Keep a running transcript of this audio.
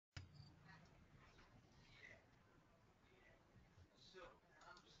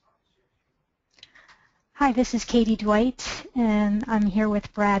Hi, this is Katie Dwight, and I'm here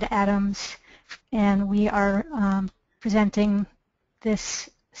with Brad Adams, and we are presenting this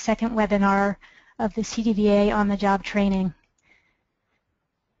second webinar of the CDVA on the job training.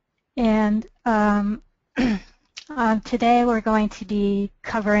 And today we're going to be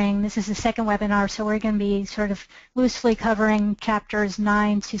covering, this is the second webinar, so we're going to be sort of loosely covering chapters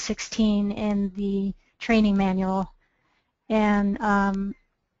 9 to 16 in the training manual. And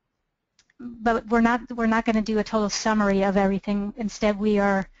but we're not going to do a total summary of everything. Instead, we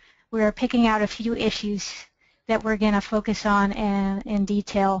are picking out a few issues that we're going to focus on in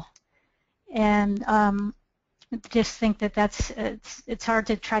detail, and just think that it's hard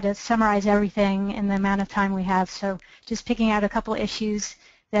to try to summarize everything in the amount of time we have. So just picking out a couple issues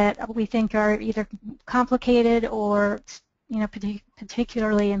that we think are either complicated or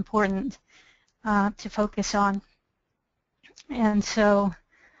particularly important to focus on. And so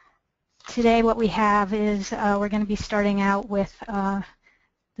today what we have is we're going to be starting out with the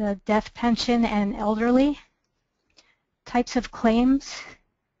death pension and elderly, types of claims,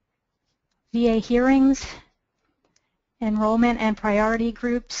 VA hearings, enrollment and priority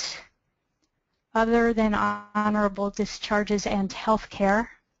groups, other than honorable discharges and health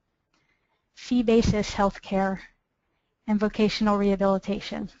care, fee basis health care, and vocational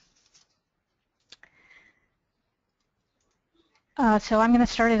rehabilitation. So I'm going to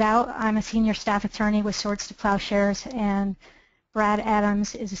start it out. I'm a senior staff attorney with Swords to Plowshares, and Brad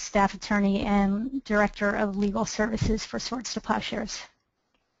Adams is a staff attorney and director of legal services for Swords to Plowshares.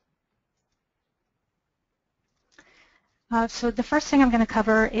 So the first thing I'm going to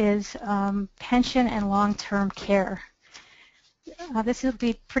cover is pension and long-term care. This will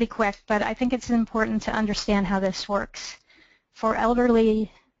be pretty quick, but I think it's important to understand how this works. For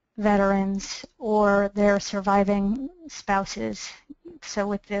elderly veterans or their surviving spouses, so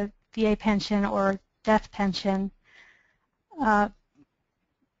with the VA pension or death pension,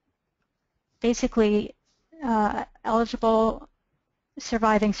 basically eligible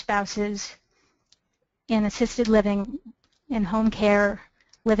surviving spouses in assisted living, in home care,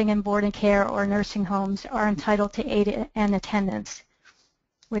 living in board and care, or nursing homes are entitled to aid and attendance,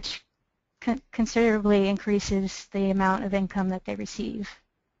 which considerably increases the amount of income that they receive.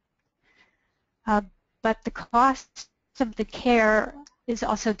 But the cost of the care is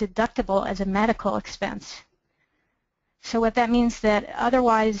also deductible as a medical expense. So what that means that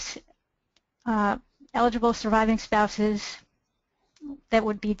otherwise eligible surviving spouses that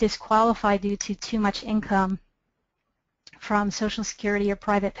would be disqualified due to too much income from Social Security or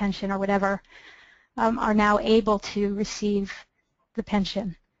private pension or whatever are now able to receive the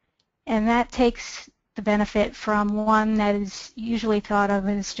pension. And that takes the benefit from one that is usually thought of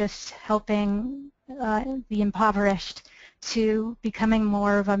as just helping the impoverished to becoming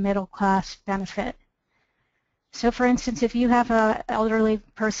more of a middle-class benefit. So for instance, if you have an elderly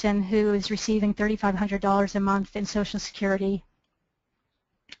person who is receiving $3,500 a month in Social Security,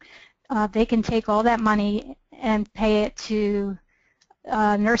 they can take all that money and pay it to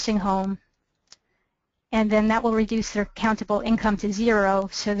a nursing home, and then that will reduce their countable income to zero,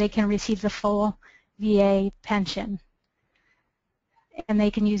 so they can receive the full VA pension. And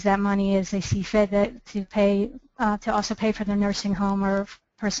they can use that money as they see fit to pay, to also pay for their nursing home or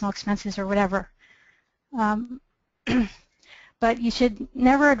personal expenses or whatever. But you should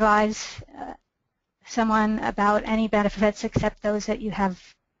never advise someone about any benefits except those that you have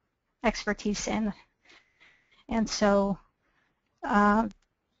expertise in. And so Medicare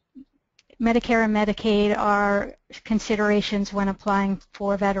and Medicaid are considerations when applying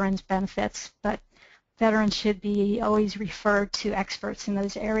for veterans benefits, but veterans should be always referred to experts in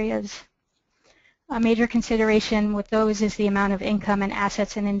those areas. A major consideration with those is the amount of income and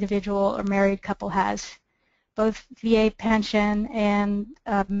assets an individual or married couple has. Both VA pension and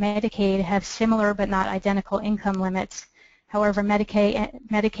Medicaid have similar but not identical income limits. However,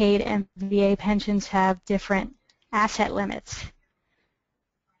 Medicaid and VA pensions have different asset limits.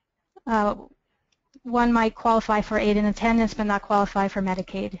 One might qualify for aid and attendance but not qualify for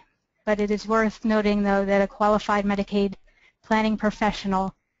Medicaid. But it is worth noting, though, that a qualified Medicaid planning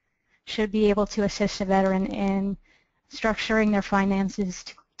professional should be able to assist a veteran in structuring their finances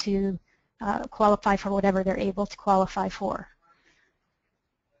to qualify for whatever they're able to qualify for.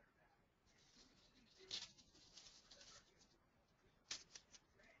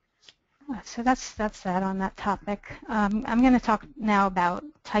 So that's that on that topic. I'm going to talk now about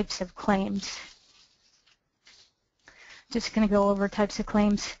types of claims. Just going to go over types of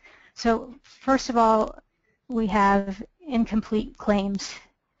claims. So first of all, we have incomplete claims.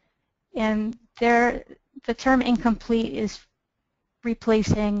 And the term incomplete is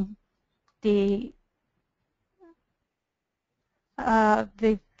replacing the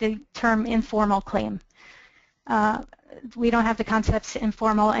the term informal claim. We don't have the concepts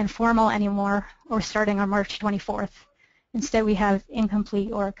informal and formal anymore, or starting on March 24th. Instead, we have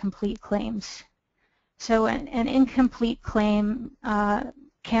incomplete or complete claims. So an incomplete claim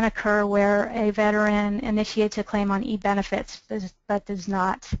can occur where a veteran initiates a claim on e-benefits but does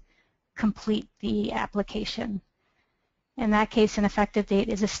not complete the application. In that case, an effective date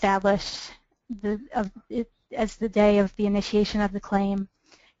is established as the day of the initiation of the claim,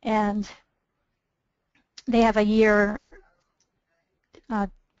 and they have a year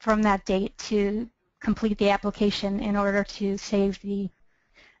from that date to complete the application in order to save the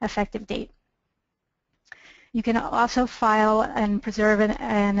effective date. You can also file and preserve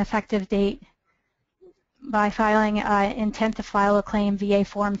an effective date by filing intent to file a claim VA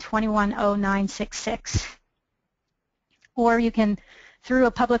Form 210966. Or you can, through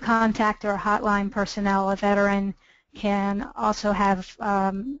a public contact or hotline personnel, a veteran can also have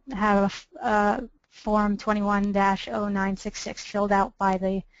Form 21-0966 filled out by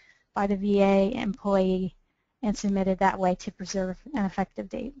the VA employee and submitted that way to preserve an effective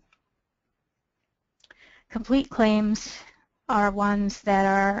date. Complete claims are ones that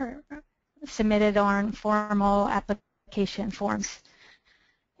are submitted on formal application forms,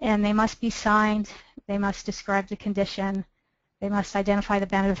 and they must be signed, they must describe the condition, they must identify the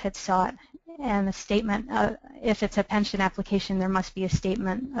benefits sought, and the statement, if it's a pension application, there must be a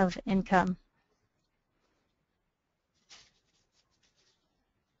statement of income.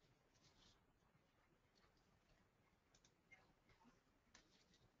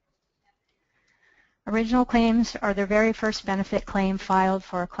 Original claims are the very first benefit claim filed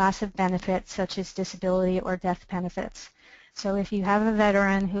for a class of benefits such as disability or death benefits. So if you have a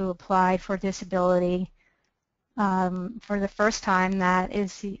veteran who applied for disability for the first time, that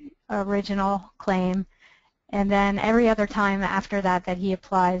is the original claim, and then every other time after that he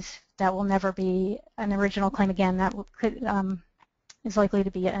applies, that will never be an original claim again. That is likely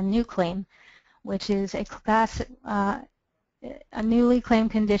to be a new claim, which is a class, a newly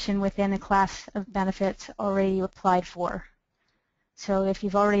claimed condition within a class of benefits already applied for. So if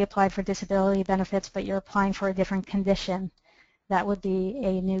you've already applied for disability benefits but you're applying for a different condition, that would be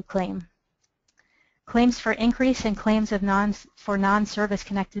a new claim. Claims for increase and claims for non-service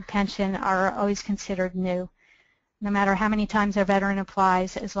connected pension are always considered new, no matter how many times a veteran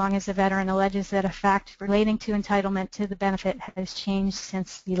applies, as long as the veteran alleges that a fact relating to entitlement to the benefit has changed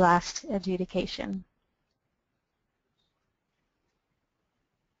since the last adjudication.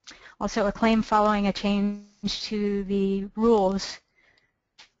 Also, a claim following a change to the rules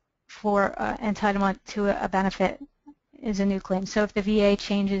for entitlement to a benefit is a new claim. So if the VA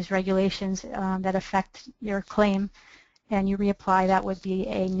changes regulations that affect your claim and you reapply, that would be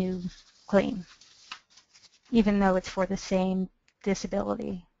a new claim, even though it's for the same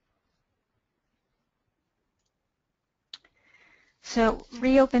disability. So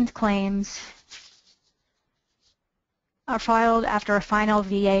reopened claims are filed after a final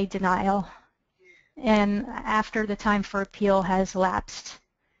VA denial and after the time for appeal has lapsed.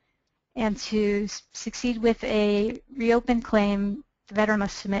 And to succeed with a reopened claim, the veteran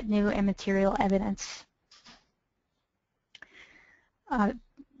must submit new and material evidence.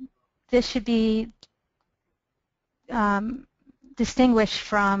 This should be distinguished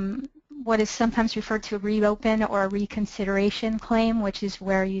from what is sometimes referred to a reopen or a reconsideration claim, which is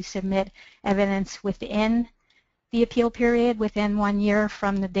where you submit evidence within the appeal period, within 1 year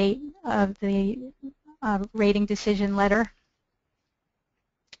from the date of the rating decision letter.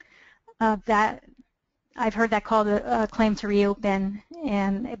 That I've heard that called a claim to reopen,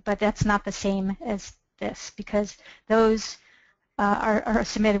 but that's not the same as this, because those are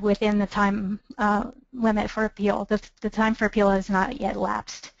submitted within the time limit for appeal. The time for appeal has not yet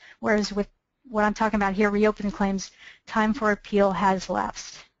lapsed, whereas with what I'm talking about here, reopened claims, time for appeal has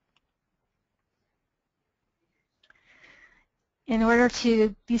lapsed. In order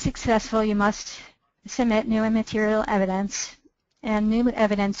to be successful, you must submit new and material evidence, and new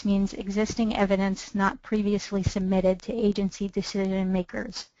evidence means existing evidence not previously submitted to agency decision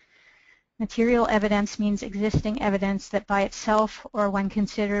makers. Material evidence means existing evidence that by itself or when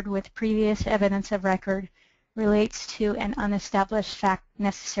considered with previous evidence of record relates to an unestablished fact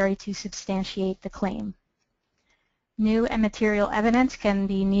necessary to substantiate the claim. New and material evidence can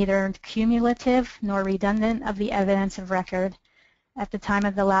be neither cumulative nor redundant of the evidence of record at the time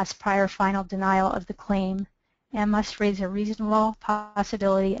of the last prior final denial of the claim and must raise a reasonable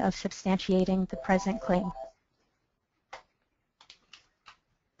possibility of substantiating the present claim.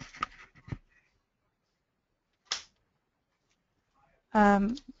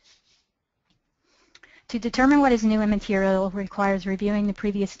 To determine what is new and material requires reviewing the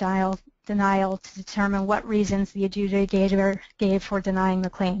previous denial to determine what reasons the adjudicator gave for denying the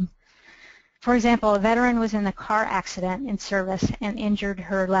claim. For example, a veteran was in a car accident in service and injured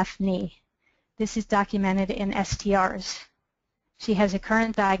her left knee. This is documented in STRs. She has a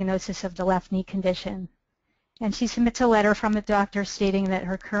current diagnosis of the left knee condition, and she submits a letter from the doctor stating that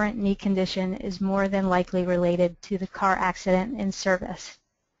her current knee condition is more than likely related to the car accident in service.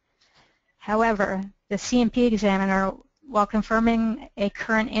 However, the C&P examiner, while confirming a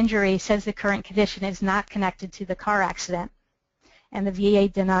current injury, says the current condition is not connected to the car accident, and the VA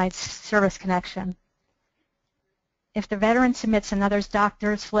denies service connection. If the veteran submits another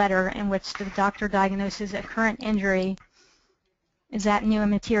doctor's letter in which the doctor diagnoses a current injury, is that new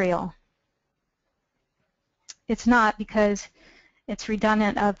and material? It's not, because it's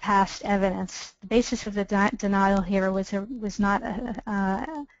redundant of past evidence. The basis of the denial here was not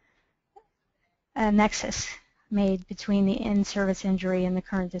a nexus made between the in-service injury and the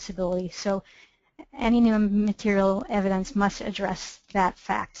current disability. So any new material evidence must address that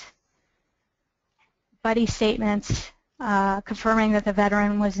fact. Buddy statements confirming that the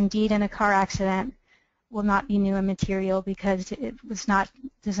veteran was indeed in a car accident will not be new and material because it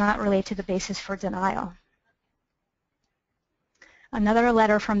does not relate to the basis for denial. Another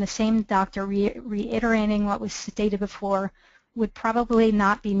letter from the same doctor reiterating what was stated before would probably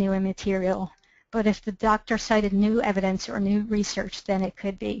not be new and material, but if the doctor cited new evidence or new research, then it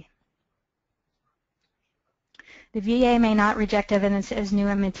could be. The VA may not reject evidence as new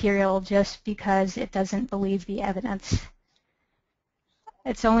and material just because it doesn't believe the evidence.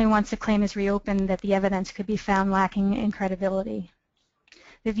 It's only once a claim is reopened that the evidence could be found lacking in credibility.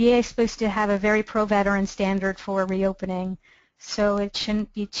 The VA is supposed to have a very pro-veteran standard for reopening, so it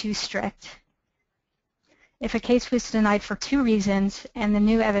shouldn't be too strict. If a case was denied for 2 reasons and the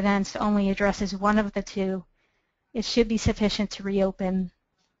new evidence only addresses one of the 2, it should be sufficient to reopen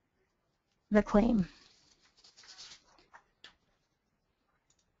the claim.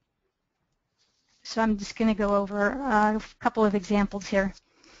 So I'm just going to go over a couple of examples here.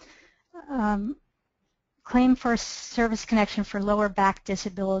 Claim for service connection for lower back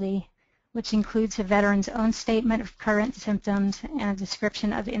disability, which includes a veteran's own statement of current symptoms and a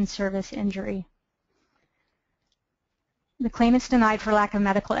description of in-service injury. The claim is denied for lack of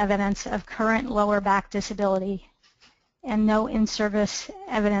medical evidence of current lower back disability and no in-service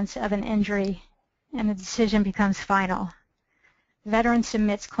evidence of an injury, and the decision becomes final. The veteran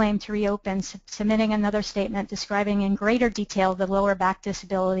submits claim to reopen, submitting another statement describing in greater detail the lower back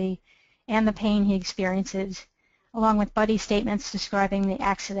disability and the pain he experiences, along with buddy statements describing the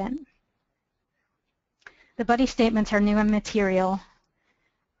accident. The buddy statements are new and material,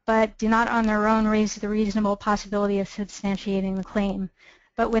 but do not on their own raise the reasonable possibility of substantiating the claim.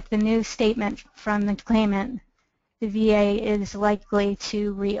 But with the new statement from the claimant, the VA is likely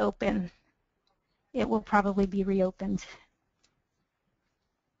to reopen. It will probably be reopened.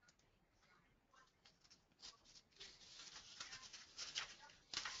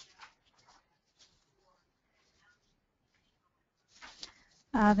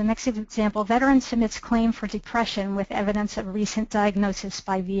 The next example, veteran submits claim for depression with evidence of recent diagnosis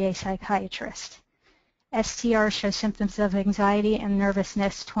by VA psychiatrist. STR shows symptoms of anxiety and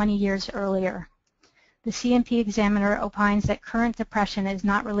nervousness 20 years earlier. The C&P examiner opines that current depression is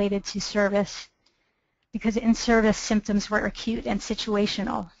not related to service because in-service symptoms were acute and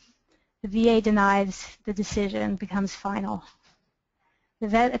situational. The VA denies, the decision becomes final. The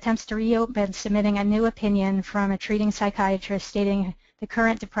vet attempts to reopen, submitting a new opinion from a treating psychiatrist stating the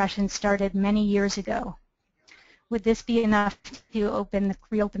current depression started many years ago. Would this be enough to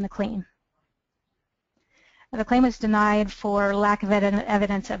reopen the claim? The claim was denied for lack of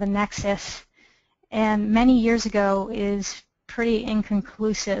evidence of a nexus, and many years ago is pretty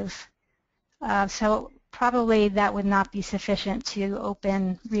inconclusive. So probably that would not be sufficient to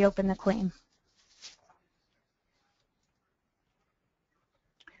reopen the claim.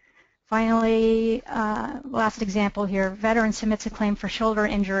 Finally, last example here, veteran submits a claim for shoulder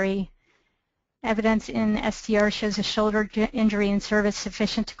injury. Evidence in STR shows a shoulder injury in service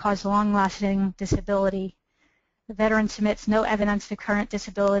sufficient to cause long-lasting disability. The veteran submits no evidence of current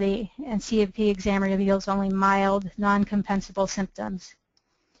disability, and C&P exam reveals only mild, non-compensable symptoms.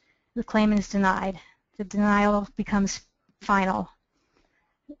 The claim is denied. The denial becomes final.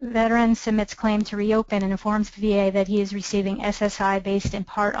 Veteran submits claim to reopen and informs VA that he is receiving SSI based in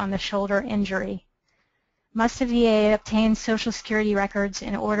part on the shoulder injury. Must the VA obtain Social Security records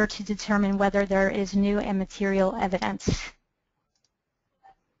in order to determine whether there is new and material evidence?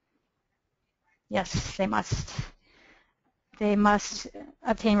 Yes, they must. they must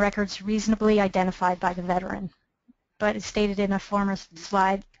obtain records reasonably identified by the veteran. But as stated in a former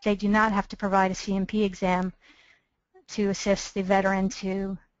slide, they do not have to provide a CMP exam to assist the veteran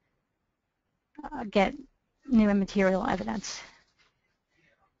to get new and material evidence.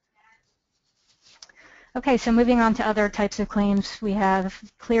 Okay, so moving on to other types of claims, we have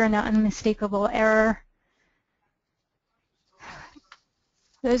clear and unmistakable error.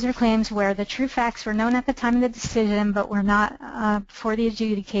 Those are claims where the true facts were known at the time of the decision but were not before the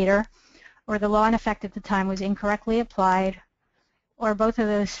adjudicator, or the law in effect at the time was incorrectly applied, or both of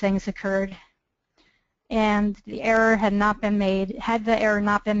those things occurred, and the error had not been made. Had the error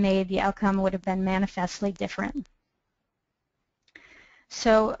not been made, the outcome would have been manifestly different.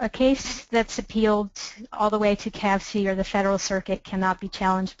 So a case that's appealed all the way to CAVC or the Federal Circuit cannot be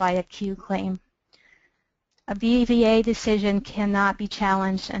challenged by a Q claim. A BVA decision cannot be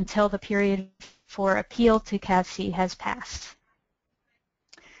challenged until the period for appeal to CAVC has passed.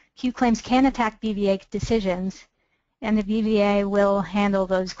 Q claims can attack BVA decisions, and the BVA will handle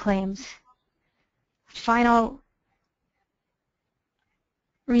those claims. Final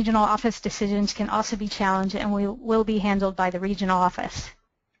regional office decisions can also be challenged and will be handled by the regional office.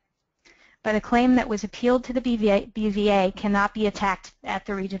 But a claim that was appealed to the BVA cannot be attacked at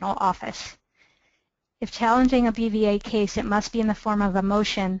the regional office. If challenging a BVA case, it must be in the form of a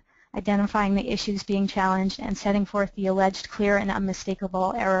motion identifying the issues being challenged and setting forth the alleged clear and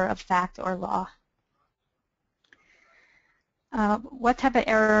unmistakable error of fact or law. What type of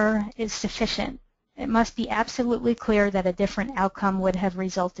error is sufficient? It must be absolutely clear that a different outcome would have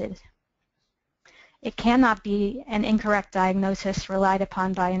resulted. It cannot be an incorrect diagnosis relied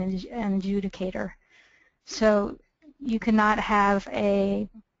upon by an adjudicator. So you cannot have a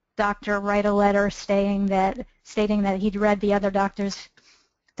doctor write a letter stating that he'd read the other doctor's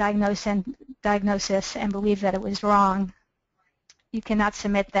diagnosis and believe that it was wrong. You cannot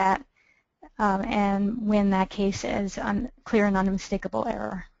submit that and win that case as clear and unmistakable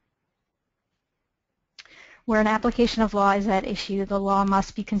error. Where an application of law is at issue, the law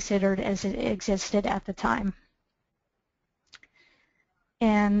must be considered as it existed at the time.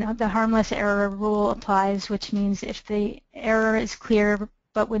 And the harmless error rule applies, which means if the error is clear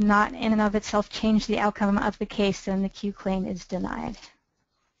but would not in and of itself change the outcome of the case, then the Q claim is denied.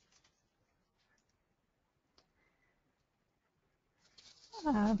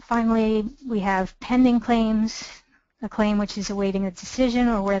 Finally, we have pending claims, a claim which is awaiting a decision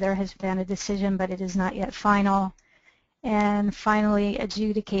or where there has been a decision but it is not yet final. And finally,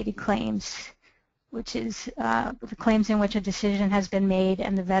 adjudicated claims, which is the claims in which a decision has been made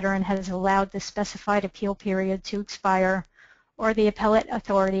and the veteran has allowed the specified appeal period to expire, or the appellate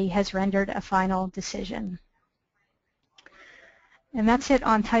authority has rendered a final decision. And that's it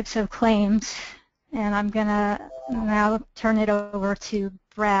on types of claims. And I'm going to now turn it over to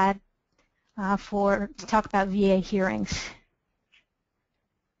Brad to talk about VA hearings.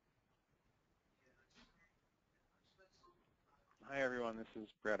 Hi everyone, this is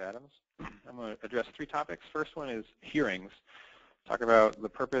Brad Adams. I'm going to address 3 topics. First one is hearings. Talk about the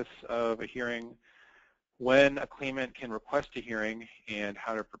purpose of a hearing, when a claimant can request a hearing, and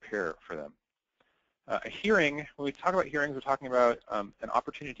how to prepare for them. A hearing, when we talk about hearings, we're talking about an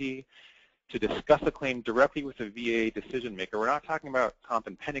opportunity to discuss a claim directly with a VA decision maker. We're not talking about comp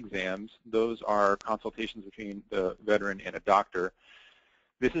and pen exams. Those are consultations between the veteran and a doctor.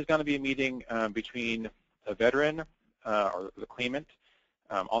 This is going to be a meeting between a veteran or the claimant,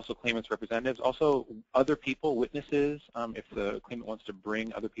 also claimant's representatives, also other people, witnesses, if the claimant wants to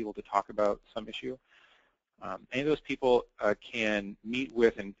bring other people to talk about some issue. Any of those people can meet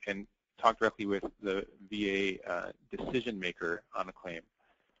with and talk directly with the VA decision maker on a claim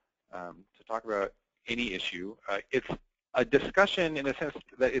to talk about any issue. It's a discussion in the sense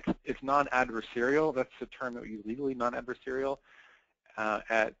that it's non-adversarial. That's the term that we use legally, non-adversarial.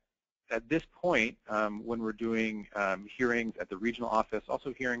 At this point, when we're doing hearings at the regional office,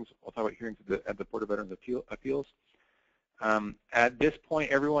 also hearings, we'll talk about hearings at the Board of Veterans Appeals. At this point,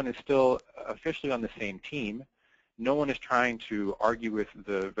 everyone is still officially on the same team. No one is trying to argue with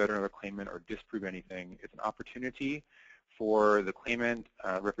the veteran or claimant or disprove anything. It's an opportunity for the claimant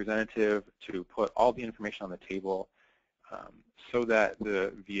representative to put all the information on the table so that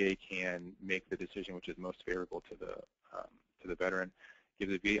the VA can make the decision which is most favorable to the veteran. Give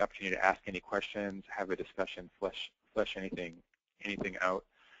the VA opportunity to ask any questions, have a discussion, flesh anything out.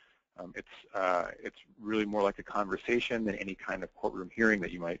 It's really more like a conversation than any kind of courtroom hearing that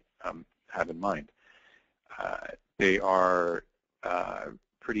you might have in mind. They are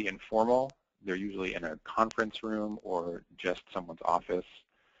pretty informal. They're usually in a conference room or just someone's office.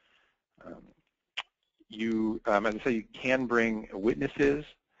 as I said, you can bring witnesses.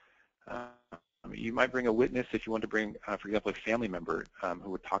 You might bring a witness if you want to bring, for example, a family member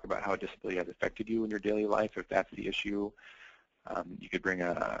who would talk about how a disability has affected you in your daily life, if that's the issue. You could bring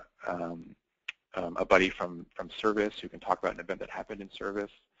a buddy from service who can talk about an event that happened in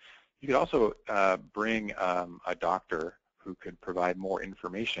service. You could also bring a doctor who could provide more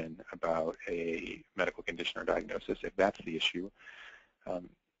information about a medical condition or diagnosis if that's the issue.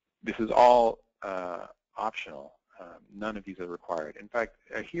 This is all optional. None of these are required. In fact,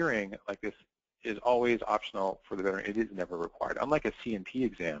 a hearing like this is always optional for the veteran. It is never required. Unlike a C&P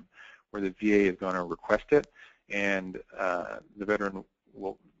exam where the VA is going to request it and the veteran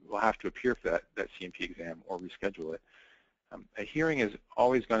will have to appear for that C&P exam or reschedule it. A hearing is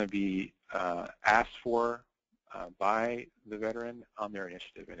always going to be asked for by the veteran on their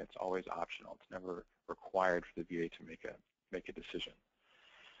initiative, and it's always optional. It's never required for the VA to make a decision.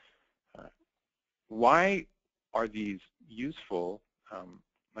 Why are these useful?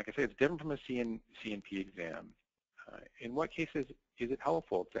 Like I say, it's different from a C&P exam. In what cases is it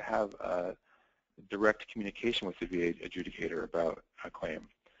helpful to have direct communication with the VA adjudicator about a claim?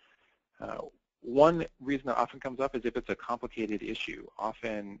 One reason that often comes up is if it's a complicated issue.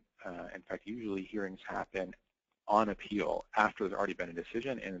 Often, in fact, usually hearings happen on appeal after there's already been a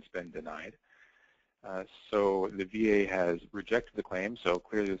decision and it's been denied. So the VA has rejected the claim, so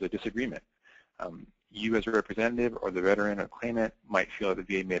clearly there's a disagreement. You as a representative or the veteran or claimant might feel that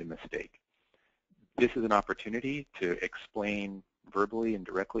the VA made a mistake. This is an opportunity to explain verbally and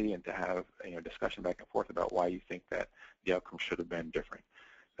directly and to have discussion back and forth about why you think that the outcome should have been different.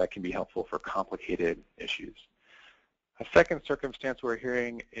 That can be helpful for complicated issues. A second circumstance where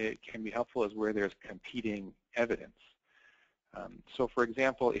hearing it can be helpful is where there's competing evidence. So for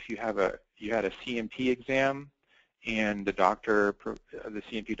example, if you had a C&P exam and the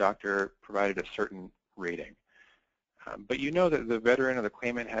C&P doctor provided a certain rating, but you know that the veteran or the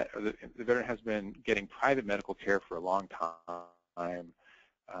claimant the veteran has been getting private medical care for a long time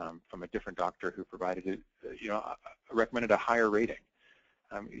from a different doctor who provided recommended a higher rating.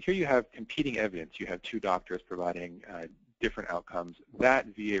 Here you have competing evidence. You have two doctors providing different outcomes. That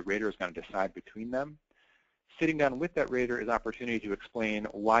VA rater is going to decide between them. Sitting down with that rater is an opportunity to explain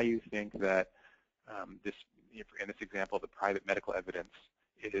why you think that in this example, the private medical evidence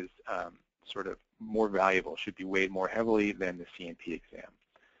is sort of more valuable, should be weighed more heavily than the C&P exam,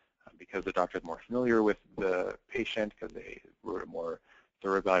 because the doctor is more familiar with the patient, because they wrote a more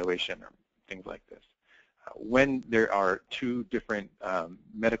thorough evaluation or things like this. When there are two different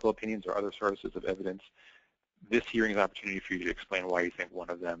medical opinions or other sources of evidence, this hearing is an opportunity for you to explain why you think one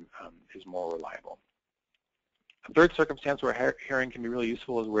of them is more reliable. A third circumstance where hearing can be really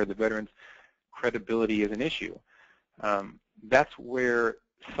useful is where the veteran's credibility is an issue. That's where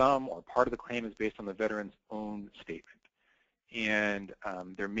some or part of the claim is based on the veteran's own statement. And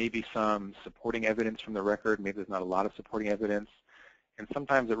there may be some supporting evidence from the record. Maybe there's not a lot of supporting evidence. And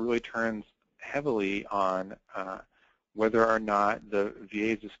sometimes it really turns heavily on whether or not the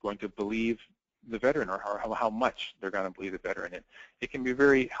VA is just going to believe the veteran or how much they're going to believe the veteran. It can be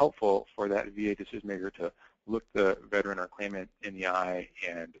very helpful for that VA decision maker to look the veteran or claimant in the eye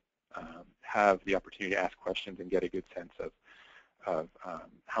and have the opportunity to ask questions and get a good sense of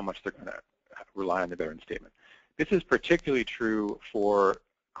how much they're going to rely on the veteran's statement. This is particularly true for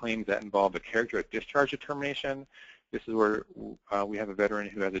claims that involve a character of discharge determination. This is where we have a veteran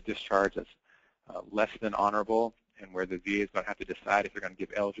who has a discharge that's less than honorable, and where the VA is going to have to decide if they're going to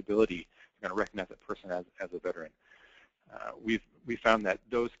give eligibility, they're going to recognize that person as a veteran. We found that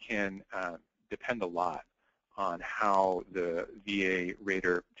those can depend a lot on how the VA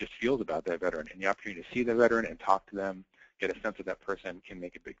rater just feels about that veteran, and the opportunity to see the veteran and talk to them, get a sense of that person, can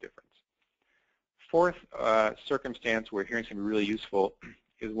make a big difference. Fourth circumstance where hearings can be really useful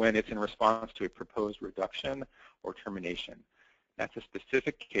is when it's in response to a proposed reduction or termination. That's a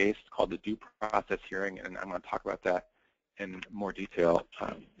specific case called the due process hearing, and I'm going to talk about that in more detail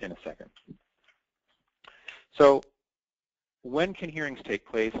in a second. So when can hearings take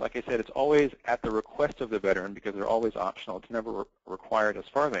place? Like I said, it's always at the request of the veteran because they're always optional. It's never required, as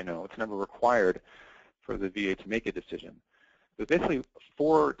far as I know, it's never required for the VA to make a decision. There's basically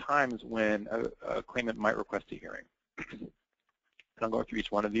 4 times when a claimant might request a hearing. I'll go through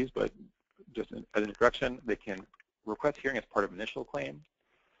each one of these, but just as an introduction, they can request hearing as part of initial claim.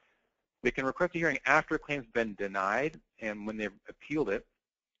 They can request a hearing after a claim's been denied, and when they've appealed it,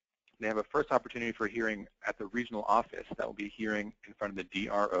 they have a first opportunity for a hearing at the regional office. That will be a hearing in front of the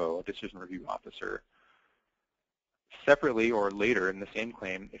DRO, a decision review officer. Separately or later in the same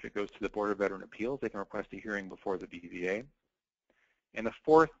claim, if it goes to the Board of Veteran Appeals, they can request a hearing before the BVA. And the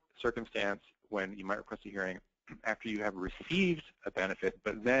fourth circumstance when you might request a hearing after you have received a benefit,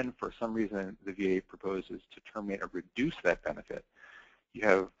 but then for some reason the VA proposes to terminate or reduce that benefit. You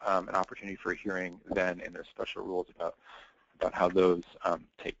have an opportunity for a hearing then, and there's special rules about how those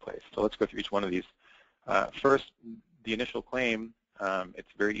take place. So let's go through each one of these. First, the initial claim,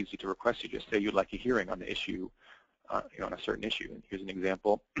 it's very easy to request. You just say you'd like a hearing on the issue, on a certain issue. And here's an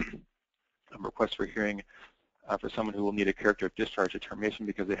example. A request for a hearing for someone who will need a character of discharge determination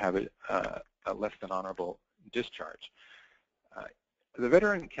because they have a less than honorable discharge. The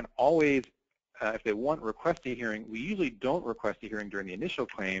veteran can always, if they want, request a hearing. We usually don't request a hearing during the initial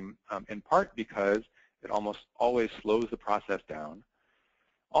claim, in part because it almost always slows the process down.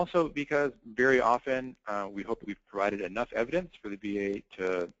 Also because very often we hope that we've provided enough evidence for the VA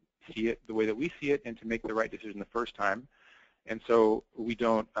to see it the way that we see it and to make the right decision the first time. And so we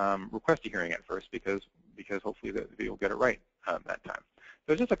don't request a hearing at first because hopefully the VA will get it right that time.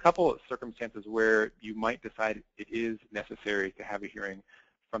 There's just a couple of circumstances where you might decide it is necessary to have a hearing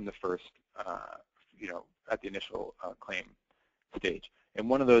from the first, at the initial claim stage. And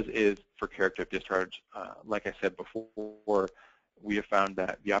one of those is for character of discharge. Like I said before, we have found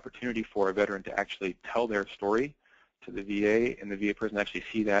that the opportunity for a veteran to actually tell their story to the VA and the VA person actually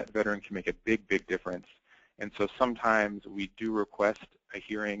see that veteran can make a big, big difference. And so sometimes we do request a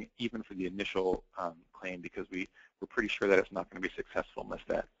hearing even for the initial claim because we're pretty sure that it's not going to be successful unless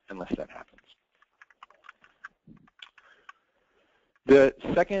that happens. The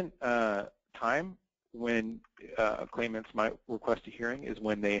second time when claimants might request a hearing is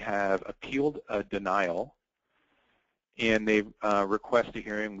when they have appealed a denial and they request a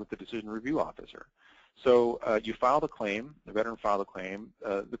hearing with the decision review officer. So you filed a claim, the veteran filed a claim,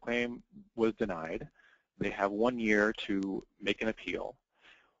 the claim was denied. They have 1 year to make an appeal.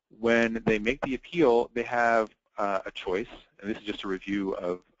 When they make the appeal, they have a choice, and this is just a review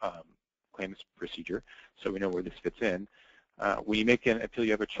of claims procedure, so we know where this fits in. When you make an appeal,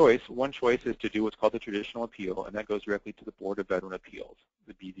 you have a choice. One choice is to do what's called the traditional appeal, and that goes directly to the Board of Veteran Appeals,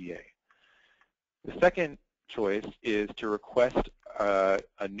 the BVA. The second choice is to request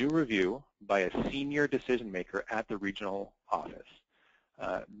a new review by a senior decision maker at the regional office.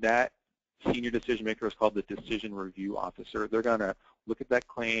 That senior decision maker is called the decision review officer. They're going to look at that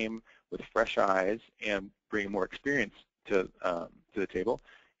claim with fresh eyes and bring more experience to the table,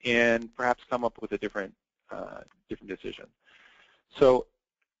 and perhaps come up with a different decision. So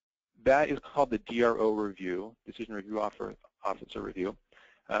that is called the DRO review, decision review officer review.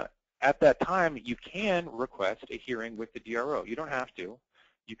 At that time, you can request a hearing with the DRO. You don't have to.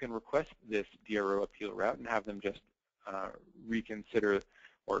 You can request this DRO appeal route and have them just reconsider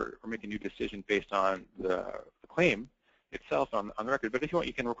or make a new decision based on the claim itself on the record. But if you want,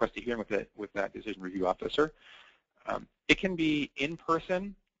 you can request a hearing with that decision review officer. It can be in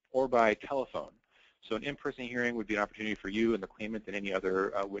person or by telephone. So an in-person hearing would be an opportunity for you and the claimant and any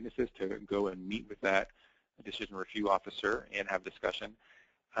other witnesses to go and meet with that decision review officer and have discussion.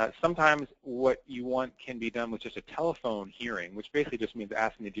 Sometimes what you want can be done with just a telephone hearing, which basically just means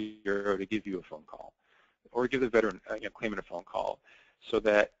asking the DRO to give you a phone call or give the veteran claimant a phone call so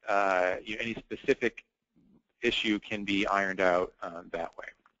that any specific issue can be ironed out that way.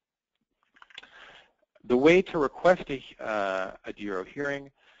 The way to request a DRO hearing,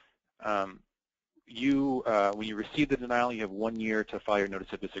 when you receive the denial, you have 1 year to file your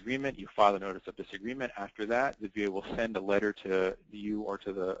notice of disagreement. You file the notice of disagreement. After that, the VA will send a letter to you or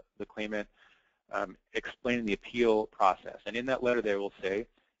to the claimant explaining the appeal process. And in that letter, they will say,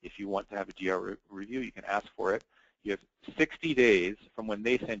 if you want to have a DRO review, you can ask for it. You have 60 days from when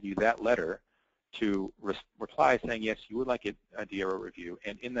they send you that letter to reply saying, yes, you would like a DRO review.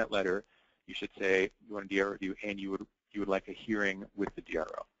 And in that letter, you should say you want a DRO review and you would like a hearing with the DRO.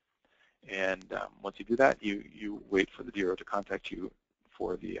 And once you do that, you wait for the DRO to contact you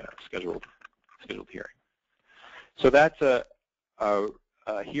for the scheduled hearing. So that's a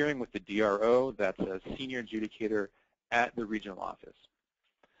hearing with the DRO. That's a senior adjudicator at the regional office.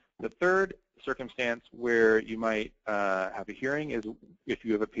 The third circumstance where you might have a hearing is if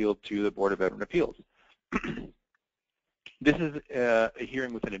you have appealed to the Board of Veteran Appeals. This is a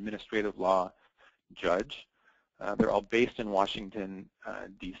hearing with an administrative law judge. They're all based in Washington,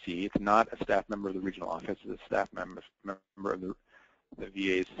 D.C. It's not a staff member of the regional office. It's a staff member of the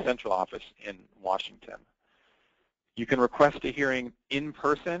VA's central office in Washington. You can request a hearing in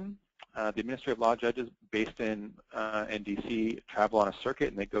person. The administrative law judges based in D.C. travel on a circuit,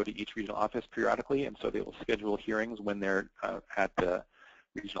 and they go to each regional office periodically, and so they will schedule hearings when they're at the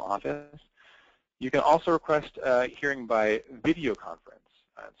regional office. You can also request a hearing by video conference.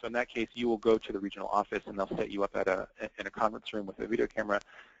 So in that case, you will go to the regional office, and they'll set you up in a conference room with a video camera.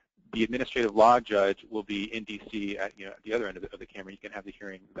 the administrative law judge will be in DC at the other end of the camera. You can have the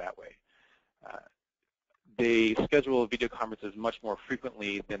hearing that way. They schedule video conferences much more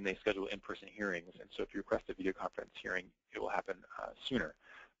frequently than they schedule in-person hearings, and so if you request a video conference hearing, it will happen sooner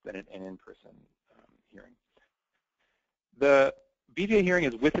than an in-person hearing. The BVA hearing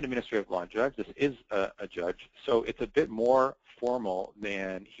is with an administrative law judge. This is a judge, so it's a bit more formal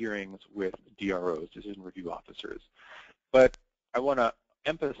than hearings with DROs, decision review officers. But I want to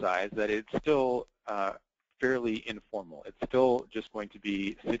emphasize that it's still fairly informal. It's still just going to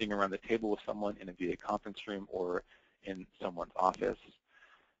be sitting around the table with someone in a VA conference room or in someone's office.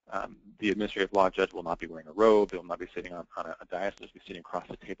 The administrative law judge will not be wearing a robe. They will not be sitting on a dais. They'll be sitting across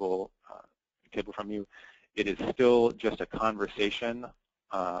the table from you. It is still just a conversation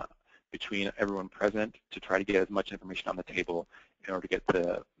between everyone present to try to get as much information on the table in order to get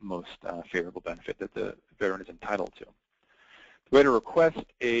the most favorable benefit that the veteran is entitled to. The way to request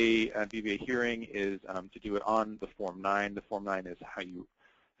a BVA hearing is to do it on the Form 9. The Form 9 is how you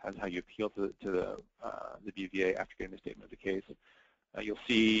appeal to the BVA after getting the statement of the case. You'll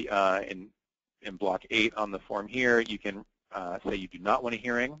see in Block 8 on the form here, you can say you do not want a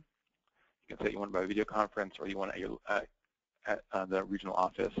hearing. You can say you want it by video conference, or you want it at the regional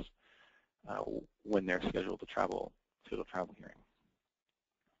office when they're scheduled to travel to the travel hearing.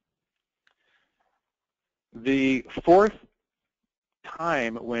 The fourth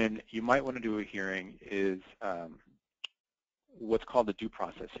time when you might want to do a hearing is what's called the due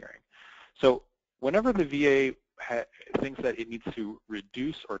process hearing. So whenever the VA thinks that it needs to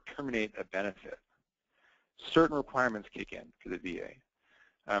reduce or terminate a benefit, certain requirements kick in for the VA.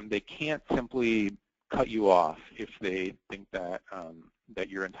 They can't simply cut you off if they think that that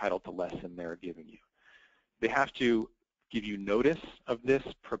you're entitled to less than they're giving you. They have to give you notice of this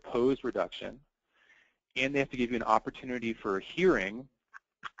proposed reduction, and they have to give you an opportunity for a hearing,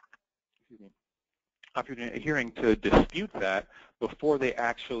 a hearing to dispute that before they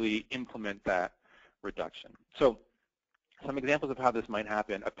actually implement that reduction. So some examples of how this might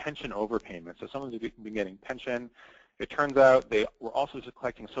happen: a pension overpayment. So someone's been getting pension. It turns out they were also just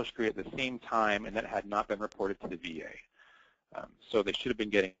collecting Social Security at the same time, and that had not been reported to the VA. So they should have been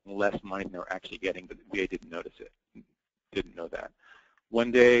getting less money than they were actually getting, but the VA didn't notice it, didn't know that.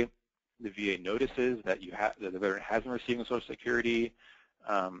 One day, the VA notices that that the veteran has been receiving Social Security,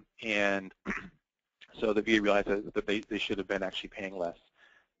 and so the VA realizes that they should have been actually paying less.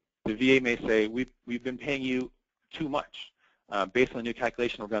 The VA may say, we've been paying you too much. Based on the new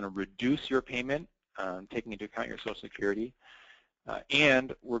calculation, we're going to reduce your payment, taking into account your Social Security,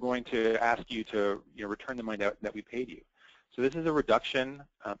 and we're going to ask you to return the money that we paid you. So this is a reduction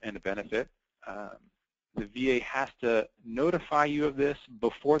and a benefit. The VA has to notify you of this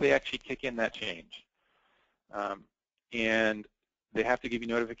before they actually kick in that change. And they have to give you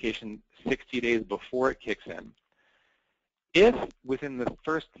notification 60 days before it kicks in. If within the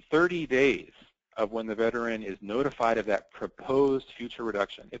first 30 days of when the veteran is notified of that proposed future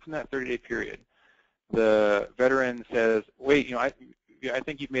reduction, if in that 30-day period, the veteran says, wait, I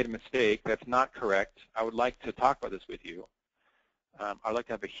think you've made a mistake. That's not correct. I would like to talk about this with you. I'd like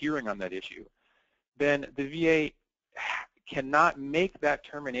to have a hearing on that issue. Then the VA cannot make that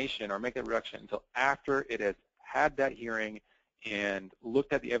termination or make that reduction until after it has had that hearing and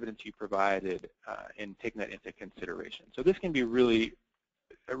looked at the evidence you provided and taken that into consideration. So this can be a really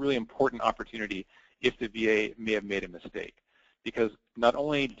important opportunity if the VA may have made a mistake, because not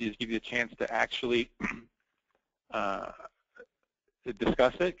only does it give you a chance to actually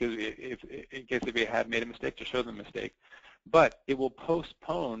discuss it, because in case the VA had made a mistake, to show them a mistake, but it will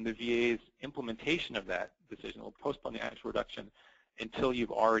postpone the VA's implementation of that decision. It will postpone the actual reduction until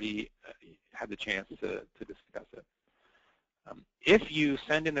you've already had the chance to discuss it. If you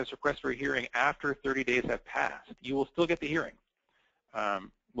send in this request for a hearing after 30 days have passed, you will still get the hearing.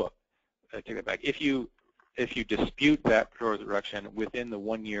 Well, I take that back. If you dispute that proposed reduction within the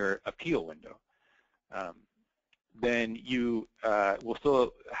 1-year appeal window, then you will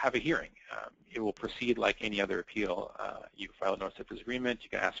still have a hearing. It will proceed like any other appeal. You file a notice of disagreement. You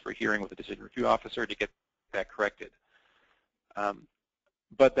can ask for a hearing with a decision review officer to get that corrected.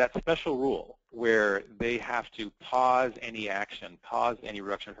 But that special rule where they have to pause any action, pause any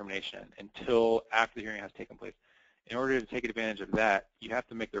reduction or termination until after the hearing has taken place, in order to take advantage of that, you have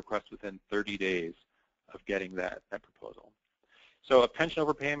to make the request within 30 days of getting that proposal. So a pension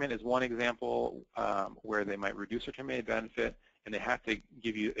overpayment is one example where they might reduce or terminate benefit, and they have to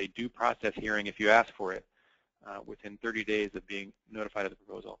give you a due process hearing if you ask for it within 30 days of being notified of the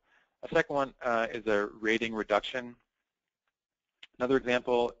proposal. A second one is a rating reduction. Another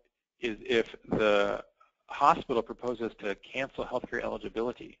example is if the hospital proposes to cancel healthcare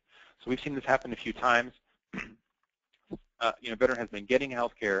eligibility So we've seen this happen a few times. Veteran has been getting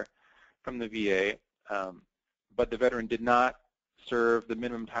health care from the VA, but the veteran did not serve the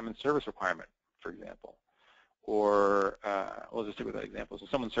minimum time in service requirement, for example. Or we'll just stick with that example. So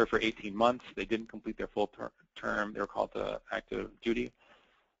someone served for 18 months. They didn't complete their full term. They were called to active duty,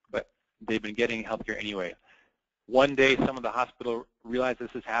 but they've been getting health care anyway. One day, some of the hospital realized this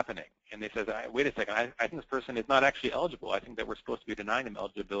is happening, and they said, wait a second, I think this person is not actually eligible. I think that we're supposed to be denying them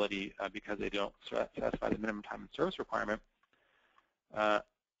eligibility because they don't satisfy the minimum time in service requirement.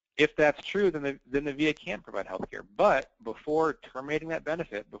 If that's true, then the VA can't provide health care. But before terminating that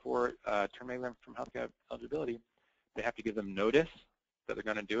benefit, before terminating them from health care eligibility, they have to give them notice that they're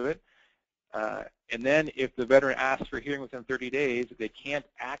going to do it. And then if the veteran asks for a hearing within 30 days, they can't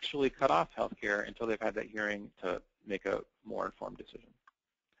actually cut off health care until they've had that hearing to make a more informed decision.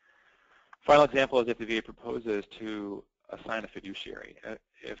 Final example is if the VA proposes to assign a fiduciary.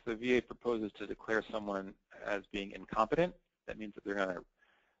 If the VA proposes to declare someone as being incompetent, that means that they're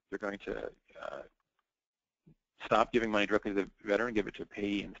going to stop giving money directly to the veteran, give it to a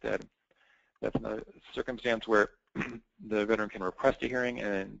payee instead. That's another circumstance where the veteran can request a hearing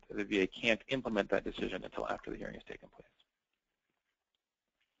and the VA can't implement that decision until after the hearing has taken place.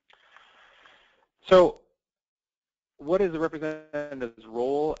 So what is the representative's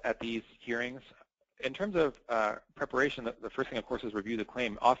role at these hearings? In terms of preparation, the first thing, of course, is review the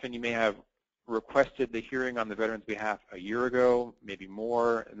claim. Often you may have requested the hearing on the veteran's behalf a year ago, maybe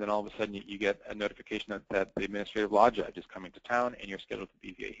more, and then all of a sudden you get a notification that the administrative law judge is coming to town and you're scheduled for the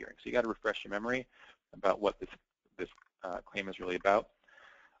BVA hearing. So you got to refresh your memory about what this claim is really about.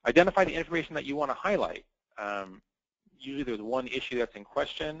 Identify the information that you want to highlight. Usually there's one issue that's in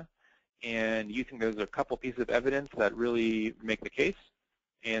question, and you think there's a couple pieces of evidence that really make the case,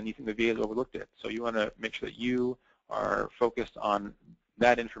 and you think the VA has overlooked it. So you want to make sure that you are focused on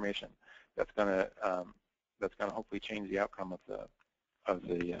that information. That's going to hopefully change the outcome of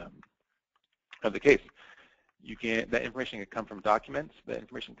the case. That information can come from documents. That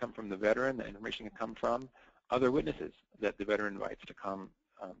information can come from the veteran. That information can come from other witnesses that the veteran invites to come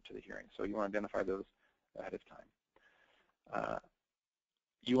to the hearing. So you want to identify those ahead of time.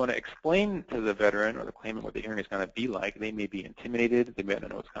 You want to explain to the veteran or the claimant what the hearing is going to be like. They may be intimidated. They may not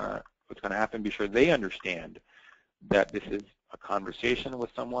know what's going to happen. Be sure they understand that this is a conversation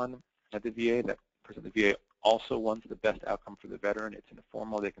with someone at the VA. That person at the VA also wants the best outcome for the veteran. It's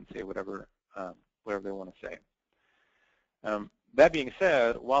informal. They can say whatever they want to say. That being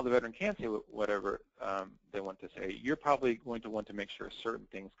said, while the veteran can say whatever they want to say, you're probably going to want to make sure certain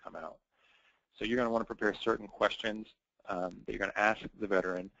things come out. So you're going to want to prepare certain questions that you're going to ask the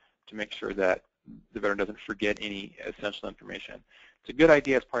veteran to make sure that the veteran doesn't forget any essential information. It's a good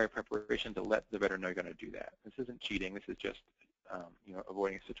idea as part of preparation to let the veteran know you're going to do that. This isn't cheating. This is just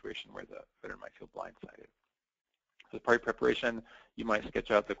avoiding a situation where the veteran might feel blindsided. So as part of preparation, you might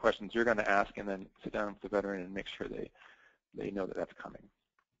sketch out the questions you're going to ask and then sit down with the veteran and make sure they know that that's coming.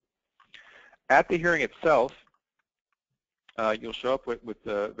 At the hearing itself, you'll show up with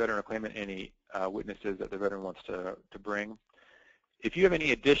the veteran or claimant any witnesses that the veteran wants to bring. If you have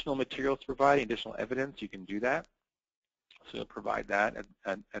any additional materials to provide, additional evidence, you can do that. So you'll provide that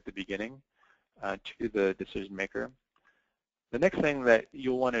at the beginning to the decision maker. The next thing that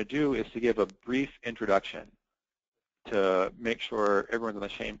you'll want to do is to give a brief introduction to make sure everyone's on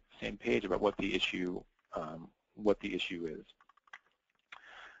the same page about what the issue is.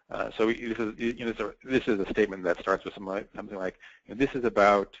 So this is a statement that starts with something like, this is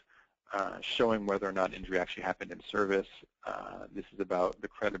about showing whether or not injury actually happened in service. This is about the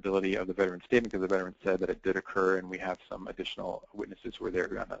credibility of the veteran's statement because the veteran said that it did occur, and we have some additional witnesses who are there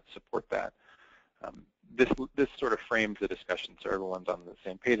going to support that. This sort of frames the discussion so everyone's on the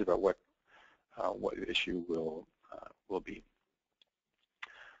same page about what the issue will be.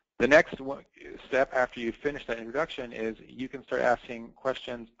 The next step after you finish that introduction is you can start asking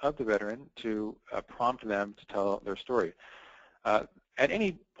questions of the veteran to prompt them to tell their story. At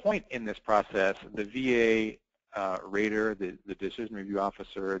any point in this process, the VA rater, the decision review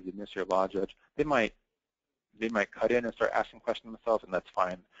officer, the administrative law judge, they might cut in and start asking questions themselves, and that's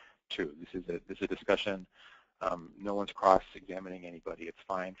fine too. This is a discussion. No one's cross-examining anybody. It's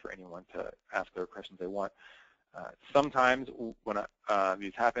fine for anyone to ask their questions they want. Sometimes when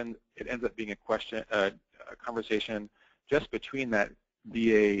these happen, it ends up being a conversation just between that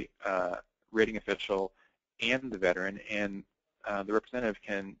VA rating official and the veteran, and the representative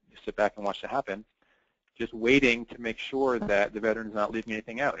can sit back and watch that happen, just waiting to make sure that the veteran is not leaving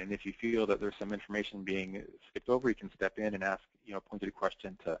anything out. And if you feel that there's some information being skipped over, you can step in and ask a pointed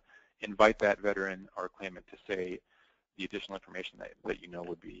question to invite that veteran or claimant to say the additional information that you know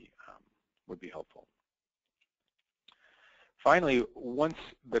would be helpful. Finally, once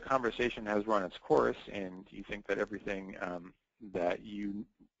the conversation has run its course and you think that everything that you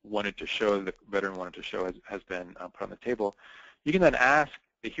wanted to show, the veteran wanted to show, has been put on the table, you can then ask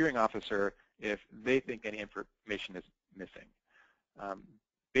the hearing officer if they think any information is missing.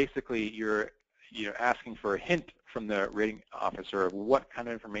 Basically, you're asking for a hint from the rating officer of what kind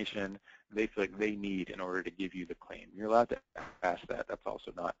of information they feel like they need in order to give you the claim. You're allowed to ask that. That's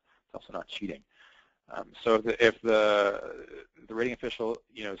also not cheating. So if the rating official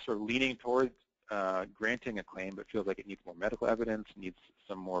is sort of leaning towards granting a claim but feels like it needs more medical evidence, needs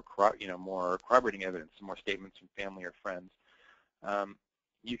some more more corroborating evidence, some more statements from family or friends,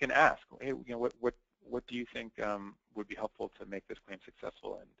 you can ask, hey, what do you think would be helpful to make this claim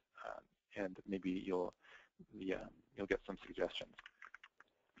successful, and maybe you'll get some suggestions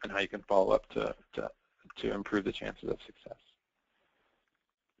on how you can follow up to improve the chances of success.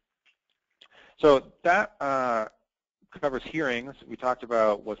 So that covers hearings. We talked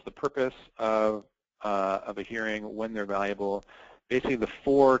about what's the purpose of a hearing, when they're valuable, basically the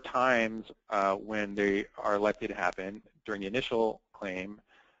 4 times when they are likely to happen: during the initial claim,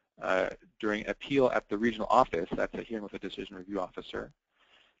 during appeal at the regional office, that's a hearing with a decision review officer,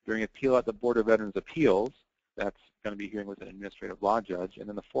 during appeal at the Board of Veterans' Appeals, that's going to be a hearing with an administrative law judge, and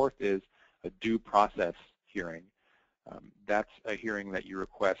then the 4th is a due process hearing. That's a hearing that you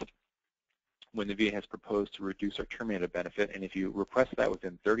request when the VA has proposed to reduce or terminate a benefit, and if you request that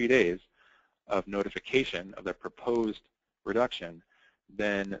within 30 days of notification of the proposed reduction,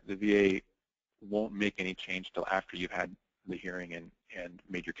 then the VA won't make any change till after you've had the hearing and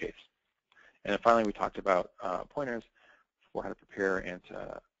made your case. And then finally, we talked about pointers for how to prepare and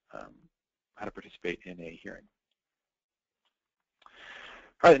how to participate in a hearing.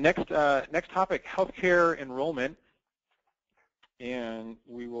 All right, next topic, healthcare enrollment. And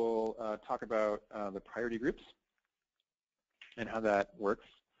we will talk about the priority groups and how that works.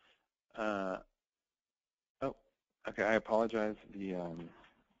 Oh, okay, I apologize. The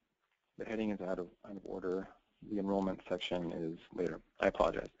heading is out of order. The enrollment section is later. I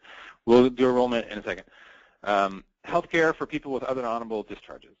apologize. We'll do enrollment in a second. Healthcare for people with other honorable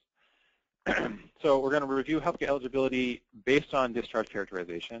discharges. So we're going to review healthcare eligibility based on discharge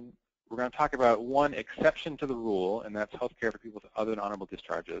characterization. We're going to talk about one exception to the rule, and that's healthcare for people with other than honorable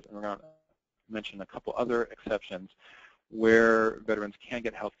discharges. And we're going to mention a couple other exceptions where veterans can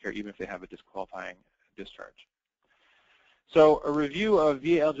get healthcare even if they have a disqualifying discharge. So a review of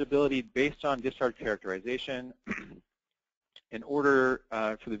VA eligibility based on discharge characterization. In order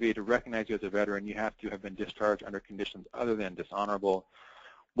for the VA to recognize you as a veteran, you have to have been discharged under conditions other than dishonorable.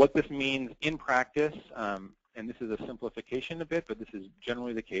 What this means in practice, and this is a simplification a bit, but this is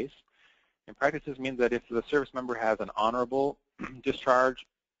generally the case. In practice, this means that if the service member has an honorable discharge,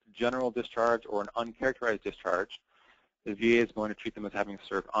 general discharge, or an uncharacterized discharge, the VA is going to treat them as having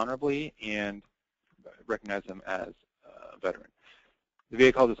served honorably and recognize them as a veteran. The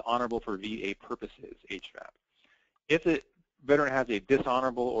VA calls this honorable for VA purposes, HVAP. If the veteran has a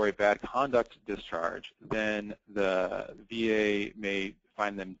dishonorable or a bad conduct discharge, then the VA may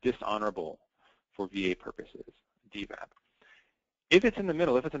find them dishonorable for VA purposes, DVAP. If it's in the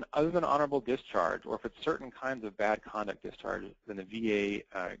middle, if it's an other than honorable discharge, or if it's certain kinds of bad conduct discharge, then the VA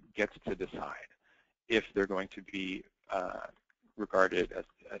gets to decide if they're going to be regarded as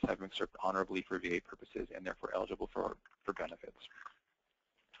having served honorably for VA purposes and therefore eligible for benefits.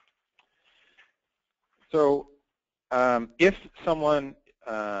 So if someone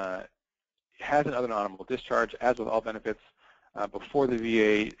has an other than honorable discharge, as with all benefits, before the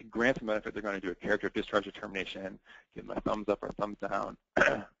VA grants a benefit, they're going to do a character of discharge determination, give them a thumbs up or thumbs down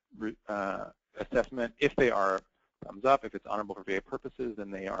assessment. If they are thumbs up, if it's honorable for VA purposes, then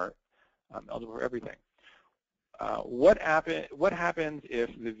they are eligible for everything. What happens if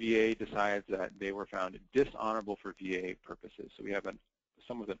the VA decides that they were found dishonorable for VA purposes? So we have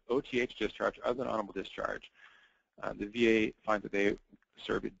someone with an OTH discharge, other than honorable discharge. The VA finds that they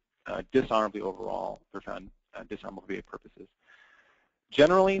served dishonorably overall. They're found dishonorable for VA purposes.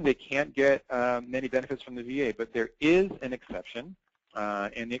 Generally, they can't get many benefits from the VA, but there is an exception,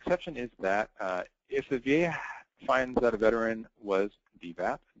 and the exception is that if the VA finds that a veteran was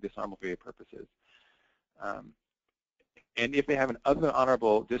DVAP, dishonorable for VA purposes, and if they have an other than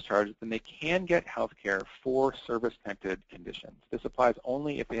honorable discharge, then they can get health care for service-connected conditions. This applies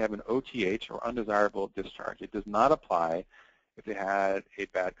only if they have an OTH or undesirable discharge. It does not apply if they had a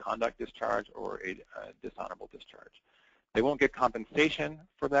bad conduct discharge or a dishonorable discharge. They won't get compensation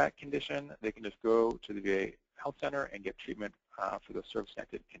for that condition. They can just go to the VA Health Center and get treatment for the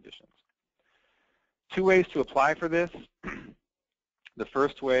service-connected conditions. Two ways to apply for this. The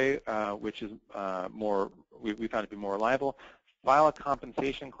first way, which is we found to be more reliable, file a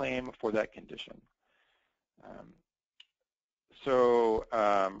compensation claim for that condition.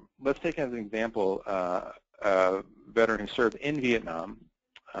 Let's take as an example a veteran who served in Vietnam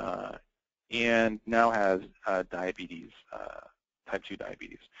and now has diabetes, type 2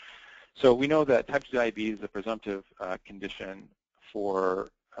 diabetes. So we know that type 2 diabetes is a presumptive condition for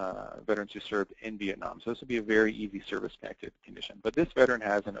veterans who served in Vietnam. So this would be a very easy service-connected condition. But this veteran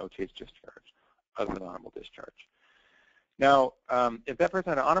has an OTH discharge, other than honorable discharge. Now, if that person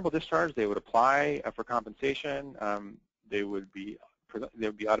had an honorable discharge, they would apply for compensation. They would be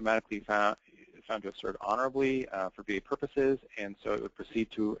automatically found to have served honorably for VA purposes, and so it would proceed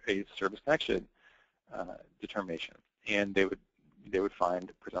to a service connection determination, and they would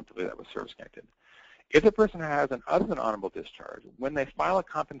find presumptively that was service connected. If the person has an other than honorable discharge, when they file a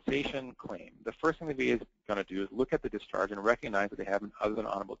compensation claim, the first thing the VA is going to do is look at the discharge and recognize that they have an other than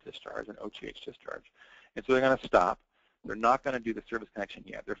honorable discharge, an OTH discharge. And so they're going to stop. They're not going to do the service connection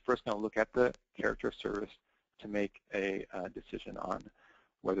yet. They're first going to look at the character of service to make a decision on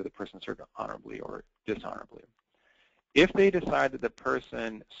whether the person served honorably or dishonorably. If they decide that the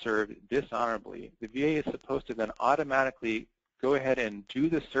person served dishonorably, the VA is supposed to then automatically go ahead and do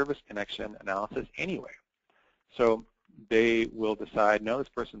the service connection analysis anyway. So they will decide, no, this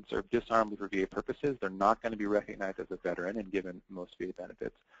person served dishonorably for VA purposes. They're not going to be recognized as a veteran and given most VA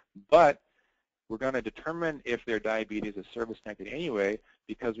benefits. But we're going to determine if their diabetes is service-connected anyway,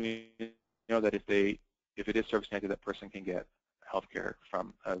 because we know that if it is service-connected, that person can get health care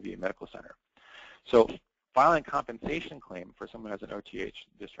from a VA medical center. So filing a compensation claim for someone who has an OTH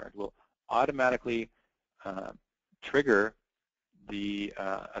discharge will automatically trigger a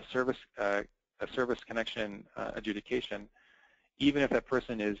service connection adjudication, even if that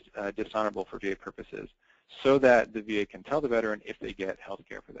person is dishonorable for VA purposes, so that the VA can tell the veteran if they get health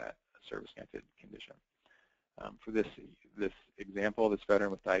care for that service-connected condition. For this example, this veteran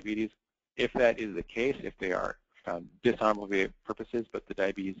with diabetes, if that is the case, if they are found dishonorable for VA purposes, but the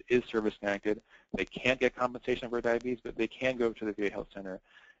diabetes is service-connected, they can't get compensation for diabetes, but they can go to the VA health center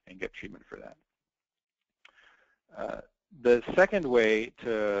and get treatment for that. The second way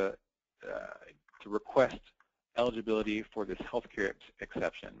to request eligibility for this healthcare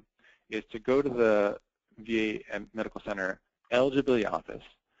exception is to go to the VA Medical Center eligibility office,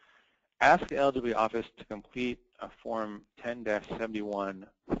 ask the eligibility office to complete a form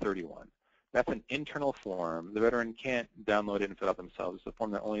 10-7131. That's an internal form. The veteran can't download it and fill out themselves. It's a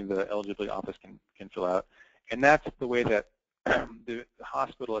form that only the eligibility office can fill out. And that's the way that the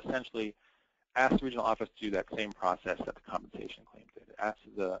hospital essentially asks the regional office to do that same process that the compensation claim did.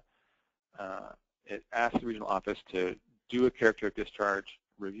 It asks the regional office to do a character of discharge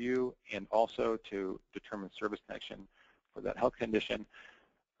review and also to determine service connection for that health condition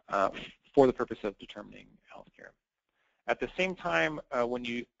for the purpose of determining health care. At the same time, when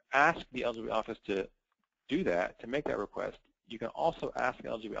you ask the eligibility office to do that, to make that request, you can also ask the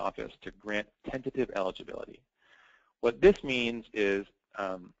eligibility office to grant tentative eligibility. What this means is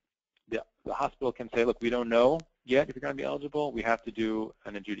the hospital can say, look, we don't know yet if you're going to be eligible. We have to do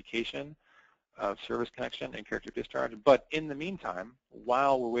an adjudication of service connection and character of discharge. But in the meantime,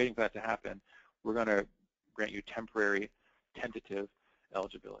 while we're waiting for that to happen, we're going to grant you temporary tentative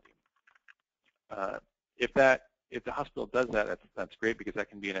eligibility. If the hospital does that, that's great, because that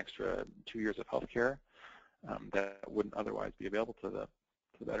can be an extra 2 years of health care that wouldn't otherwise be available to the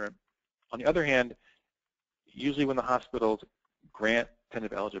veteran. On the other hand, usually when the hospitals grant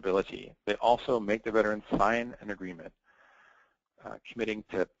tentative eligibility, they also make the veteran sign an agreement committing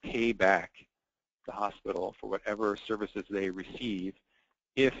to pay back the hospital for whatever services they receive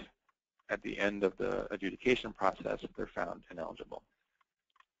if at the end of the adjudication process they're found ineligible.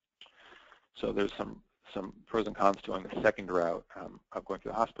 So there's some pros and cons to going the second route of going to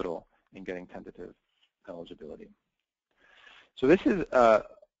the hospital and getting tentative eligibility. So this is a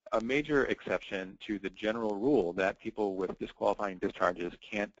major exception to the general rule that people with disqualifying discharges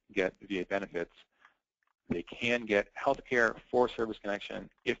can't get VA benefits. They can get health care for service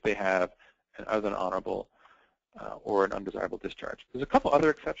connection if they have an other than honorable or an undesirable discharge. There's a couple other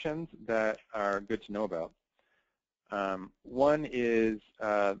exceptions that are good to know about. One is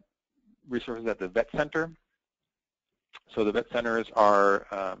resources at the vet center. So the vet centers are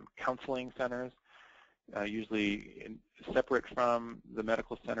counseling centers, usually separate from the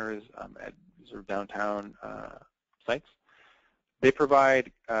medical centers at sort of downtown sites. They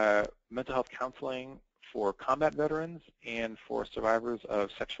provide mental health counseling for combat veterans and for survivors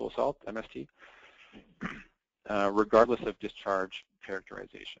of sexual assault, MST, regardless of discharge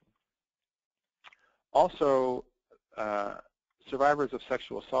characterization. Also, survivors of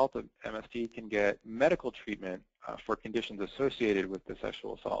sexual assault of MST can get medical treatment for conditions associated with the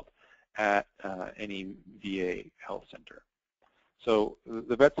sexual assault at any VA health center. So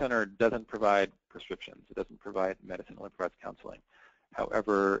the vet center doesn't provide prescriptions. It doesn't provide medicine. It only provides counseling.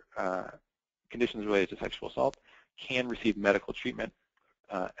 However, conditions related to sexual assault can receive medical treatment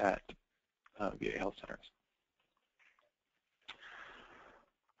at VA health centers.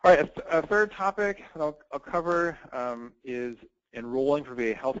 All right, a third topic that I'll cover is enrolling for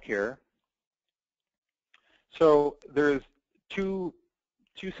VA healthcare. So there's two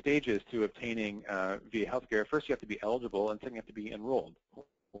stages to obtaining VA healthcare. First, you have to be eligible, and second, you have to be enrolled.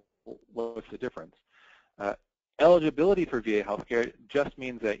 What's the difference? Eligibility for VA healthcare just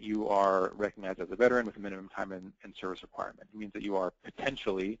means that you are recognized as a veteran with a minimum time and service requirement. It means that you are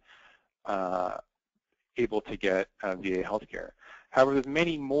potentially able to get VA healthcare. However, there's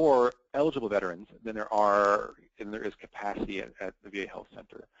many more eligible veterans than there is capacity at the VA health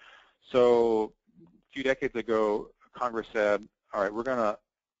center. So a few decades ago, Congress said, all right, we're going to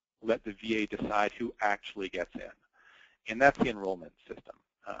let the VA decide who actually gets in. And that's the enrollment system.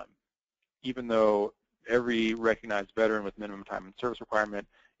 Even though every recognized veteran with minimum time and service requirement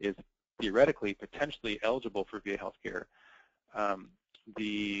is theoretically, potentially eligible for VA healthcare,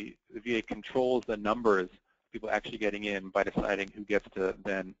 the VA controls the numbers of people actually getting in by deciding who gets to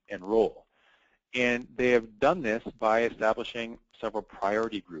then enroll. And they have done this by establishing several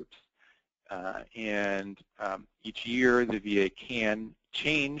priority groups. Each year, the VA can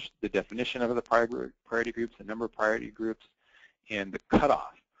change the definition of the priority groups, the number of priority groups, and the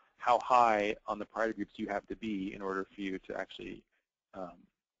cutoff, how high on the priority groups you have to be in order for you to actually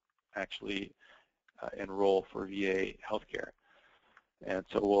enroll for VA healthcare. And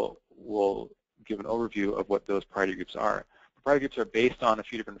so we'll give an overview of what those priority groups are. The priority groups are based on a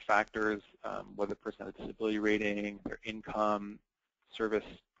few different factors, whether the person has a disability rating, their income, service,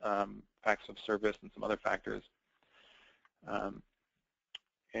 facts of service, and some other factors.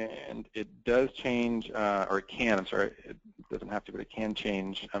 And it does change, or it can, I'm sorry, it doesn't have to, but it can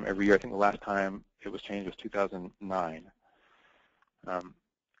change every year. I think the last time it was changed was 2009.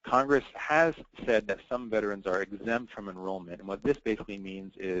 Congress has said that some veterans are exempt from enrollment, and what this basically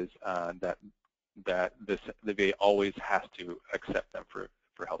means is that the VA always has to accept them for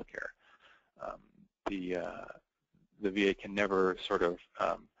health care. The VA can never sort of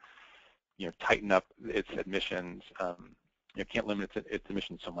tighten up its admissions. Can't limit its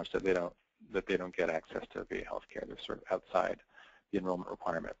admissions so much that they don't get access to VA health care. They're sort of outside the enrollment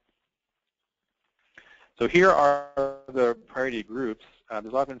requirement. So here are the priority groups. There's a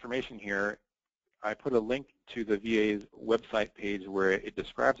lot of information here. I put a link to the VA's website page where it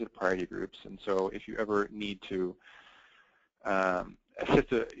describes the priority groups. And so if you ever need to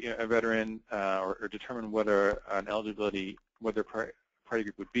assist a veteran or determine whether an eligibility, whether priority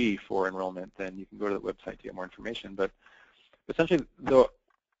group would be for enrollment, then you can go to the website to get more information. But essentially, the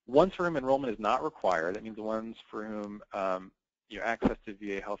ones for whom enrollment is not required, that means the ones for whom access to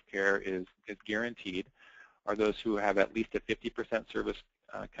VA healthcare is guaranteed, are those who have at least a 50%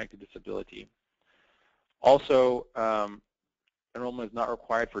 service-connected disability. Also, enrollment is not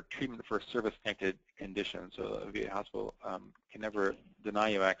required for treatment for a service-connected condition, so a VA hospital can never deny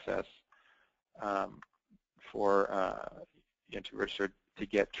you access to register to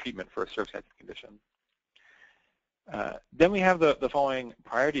get treatment for a service-connected condition. Then we have the following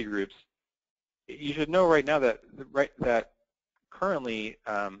priority groups. You should know right now that currently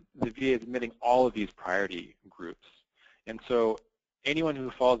the VA is admitting all of these priority groups, and so anyone who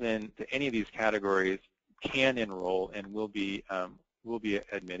falls into any of these categories can enroll and will be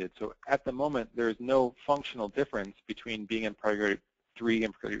admitted. So at the moment, there is no functional difference between being in priority group 3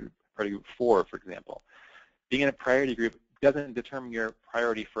 and priority group 4, for example. Being in a priority group doesn't determine your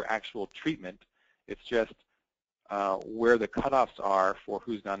priority for actual treatment. It's just where the cutoffs are for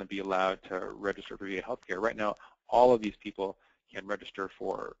who's going to be allowed to register for VA healthcare. Right now, all of these people can register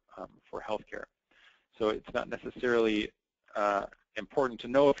for healthcare. So it's not necessarily important to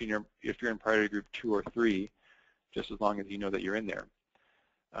know if you're in priority group 2 or 3, just as long as you know that you're in there.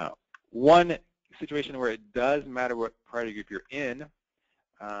 One situation where it does matter what priority group you're in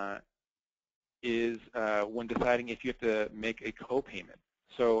is when deciding if you have to make a co-payment.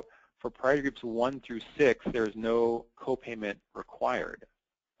 So for priority groups 1 through 6, there is no co-payment required.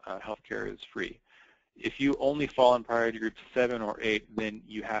 Healthcare is free. If you only fall in priority group 7 or 8, then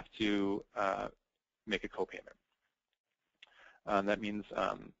you have to make a co-payment. That means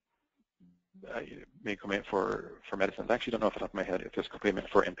make a co-payment for medicines. I actually don't know off the top of my head if there's co-payment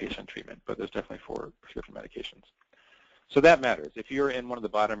for inpatient treatment, but there's definitely for prescription medications. So that matters. If you're in one of the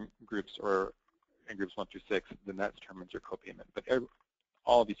bottom groups or in groups 1 through 6, then that determines your copayment. But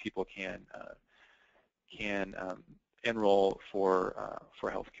all of these people can enroll for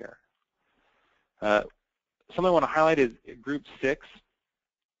health care. Something I want to highlight is group 6,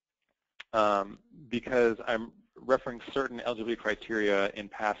 because I'm referring certain eligibility criteria in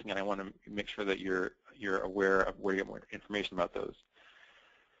passing, and I want to make sure that you're aware of where you get more information about those.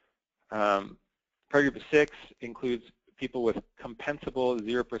 Priority group 6 includes people with compensable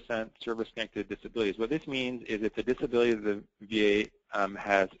 0% service-connected disabilities. What this means is it's a disability that the VA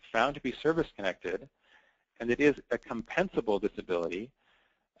has found to be service-connected, and it is a compensable disability,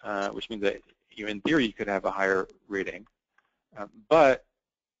 which means that in theory you could have a higher rating. But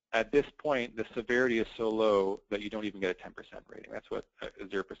at this point, the severity is so low that you don't even get a 10% rating. That's what a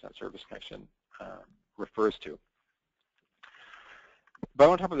 0% service connection refers to. But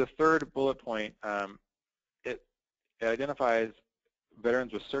on top of the third bullet point, it identifies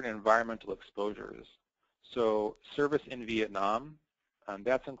veterans with certain environmental exposures. So service in Vietnam,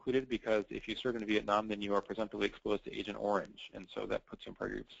 that's included because if you serve in Vietnam, then you are presumptively exposed to Agent Orange, and so that puts you in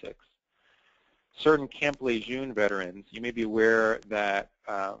priority group 6. Certain Camp Lejeune veterans, you may be aware that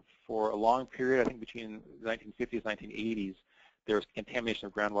for a long period, I think between the 1950s and 1980s, there was contamination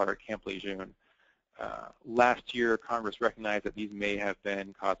of groundwater at Camp Lejeune. Last year, Congress recognized that these may have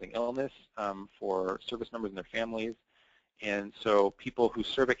been causing illness for service members and their families, and so people who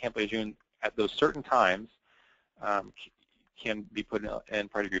serve at Camp Lejeune at those certain times can be put in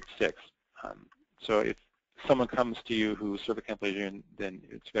priority group 6. So if someone comes to you who served at Camp Lejeune, then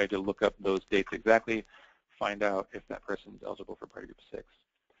it's good to look up those dates exactly, find out if that person is eligible for priority group 6.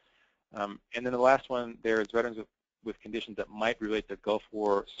 And then the last one, there's veterans with conditions that might relate to Gulf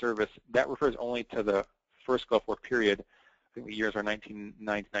War service. That refers only to the first Gulf War period. I think the years are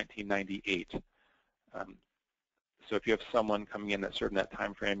 1990 to 1998. So if you have someone coming in that served in that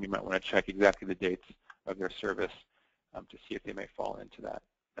time frame, you might want to check exactly the dates of their service to see if they may fall into that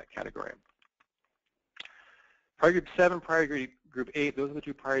category. Priority group 7, priority group 8, those are the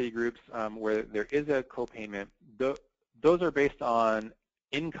two priority groups where there is a copayment. Those are based on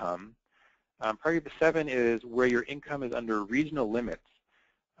income. Priority group 7 is where your income is under regional limits.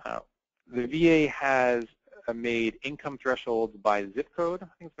 The VA has made income thresholds by zip code, I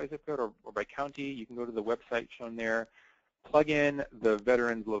think it's by zip code, or by county. You can go to the website shown there, plug in the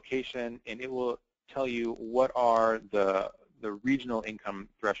veteran's location, and it will tell you what are the regional income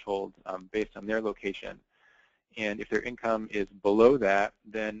thresholds based on their location. And if their income is below that,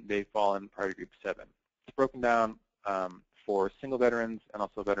 then they fall in priority group 7. It's broken down for single veterans and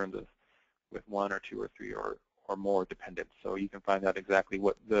also veterans with 1 or 2 or 3 or more dependents. So you can find out exactly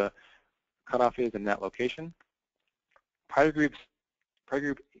what the cutoff is in that location. Priority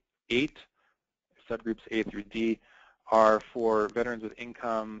group 8, subgroups A through D, are for veterans with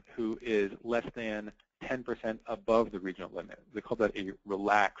income who is less than 10% above the regional limit. They call that a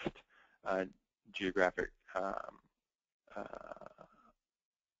relaxed geographic, I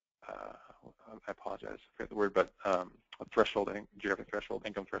apologize, I forget the word, but a threshold, I think, geographic threshold,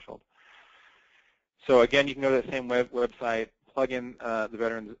 income threshold. So again, you can go to the same website, plug in the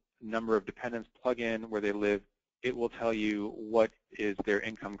veteran's number of dependents, plug in where they live. It will tell you what is their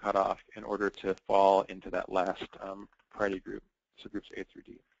income cutoff in order to fall into that last priority group, so groups A through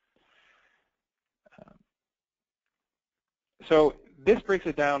D. So this breaks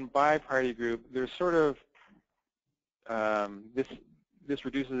it down by priority group. There's sort of, this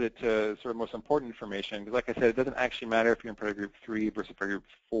reduces it to sort of most important information, because like I said, it doesn't actually matter if you're in priority group 3 versus priority group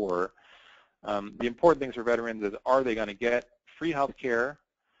 4. The important things for veterans is, are they going to get free health care,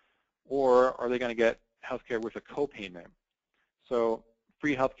 or are they going to get health care with a copayment? So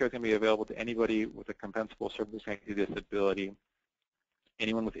free health care is going to be available to anybody with a compensable service-connected disability,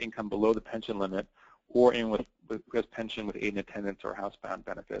 anyone with income below the pension limit, or anyone who has pension with aid and attendance or housebound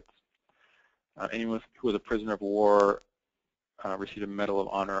benefits. Anyone who was a prisoner of war, received a Medal of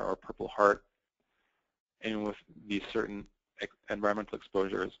Honor or Purple Heart, anyone with these certain environmental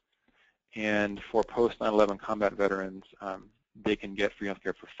exposures. And for post 9/11 combat veterans, they can get free health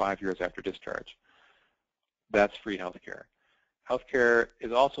care for 5 years after discharge. That's free health care. Health care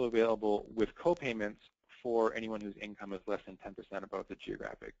is also available with copayments for anyone whose income is less than 10% above the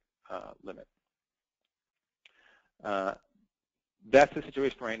geographic limit. That's the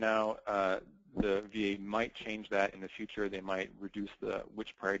situation right now. The VA might change that in the future. They might reduce which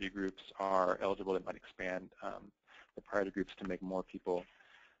priority groups are eligible. They might expand the priority groups to make more people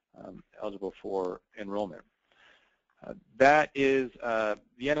eligible for enrollment. That is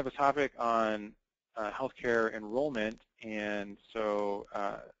the end of the topic on healthcare enrollment, and so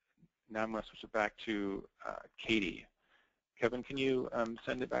now I'm going to switch it back to Katie. Kevin, can you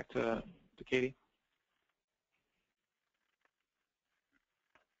send it back to Katie?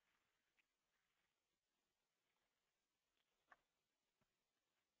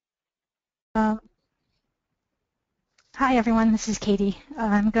 Hi everyone, this is Katie.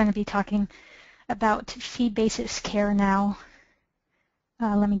 I'm going to be talking about fee-basis care now.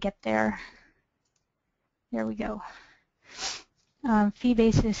 Let me get there. There we go.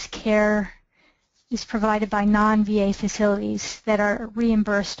 Fee-basis care is provided by non-VA facilities that are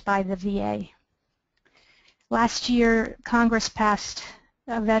reimbursed by the VA. Last year, Congress passed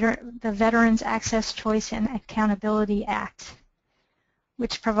the Veterans Access, Choice, and Accountability Act,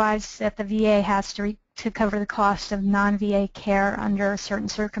 which provides that the VA has to cover the cost of non-VA care under certain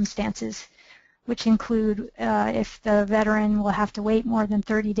circumstances, which include if the veteran will have to wait more than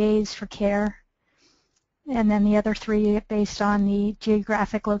 30 days for care, and then the other three based on the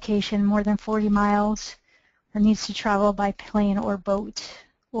geographic location, more than 40 miles, or needs to travel by plane or boat,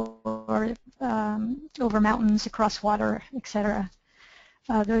 or over mountains, across water, etc.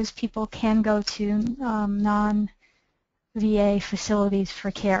 Those people can go to non-VA facilities for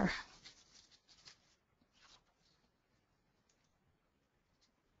care.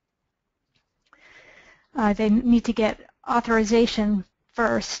 They need to get authorization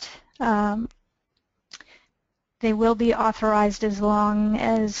first. They will be authorized as long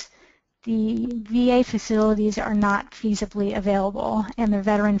as the VA facilities are not feasibly available and the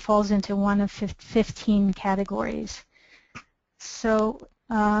veteran falls into one of 15 categories. So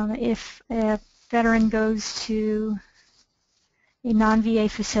if a veteran goes to a non-VA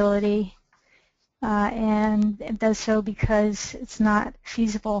facility and does so because it's not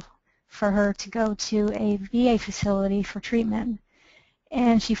feasible for her to go to a VA facility for treatment,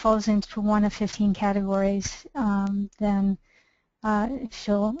 and she falls into one of 15 categories, then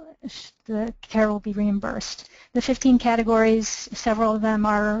the care will be reimbursed. The 15 categories, several of them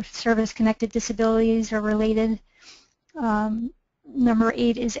are service-connected disabilities or related. Number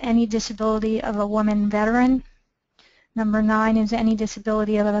 8 is any disability of a woman veteran. Number 9 is any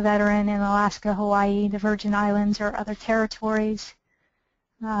disability of a veteran in Alaska, Hawaii, the Virgin Islands, or other territories.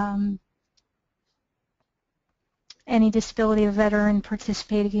 Any disability of a veteran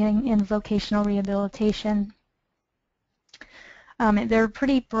participating in vocational rehabilitation. They're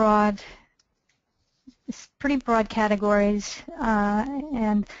pretty broad categories,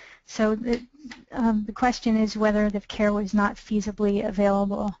 and so the question is whether the care was not feasibly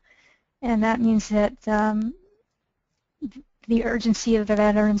available, and that means that the urgency of the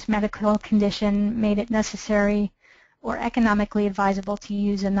veteran's medical condition made it necessary or economically advisable to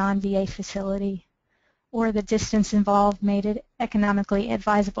use a non-VA facility, or the distance involved made it economically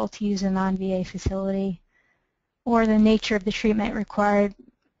advisable to use a non-VA facility, or the nature of the treatment required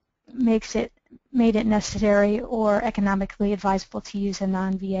made it necessary or economically advisable to use a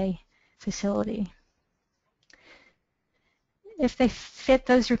non-VA facility. If they fit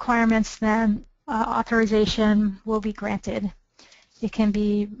those requirements, then authorization will be granted. It can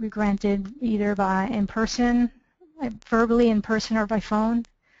be granted either by verbally in person or by phone,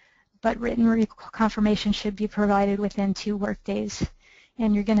 but written confirmation should be provided within 2 workdays.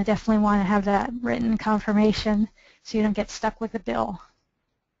 And you're going to definitely want to have that written confirmation so you don't get stuck with a bill.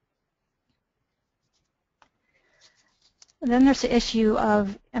 Then there's the issue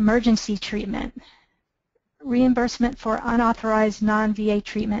of emergency treatment, reimbursement for unauthorized non-VA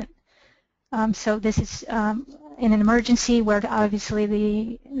treatment. So this is in an emergency where obviously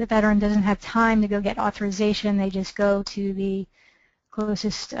the veteran doesn't have time to go get authorization. They just go to the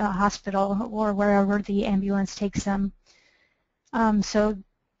closest hospital or wherever the ambulance takes them. So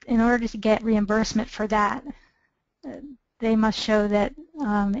in order to get reimbursement for that, they must show that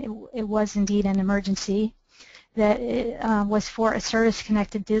it was indeed an emergency, that it was for a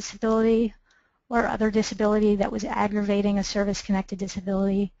service-connected disability or other disability that was aggravating a service-connected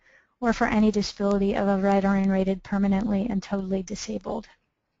disability, or for any disability of a veteran rated permanently and totally disabled.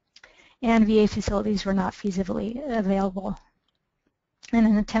 And VA facilities were not feasibly available, and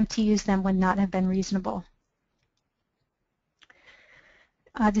an attempt to use them would not have been reasonable.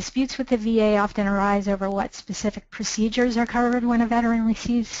 Disputes with the VA often arise over what specific procedures are covered when a veteran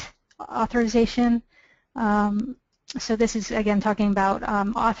receives authorization. So this is, again, talking about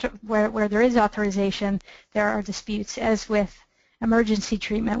where there is authorization, there are disputes. As with emergency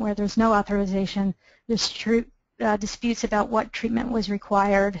treatment where there's no authorization, there's disputes about what treatment was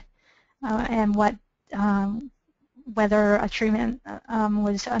required and whether a treatment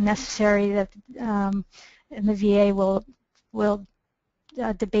was unnecessary. That and the VA will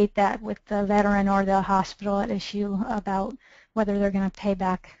debate that with the veteran or the hospital at issue about whether they're going to pay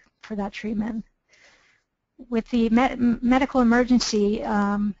back for that treatment. With the medical emergency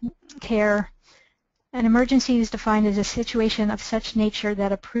care, an emergency is defined as a situation of such nature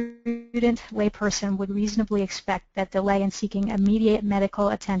that a prudent layperson would reasonably expect that delay in seeking immediate medical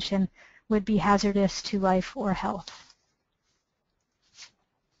attention would be hazardous to life or health.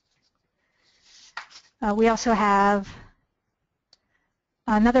 We also have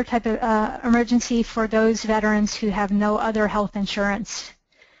another type of emergency for those veterans who have no other health insurance.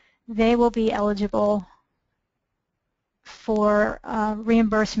 They will be eligible for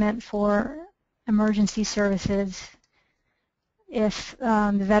reimbursement for emergency services if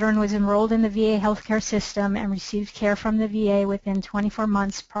the veteran was enrolled in the VA healthcare system and received care from the VA within 24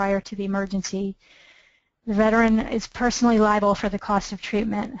 months prior to the emergency. The veteran is personally liable for the cost of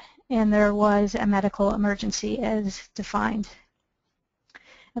treatment, and there was a medical emergency as defined.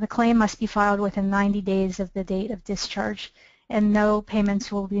 The claim must be filed within 90 days of the date of discharge, and no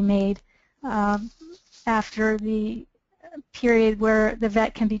payments will be made after the period where the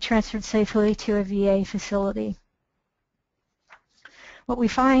vet can be transferred safely to a VA facility. What we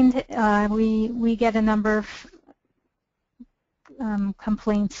find, we get a number of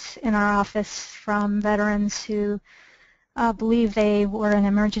complaints in our office from veterans who believe they were in an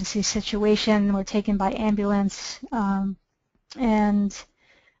emergency situation, were taken by ambulance, and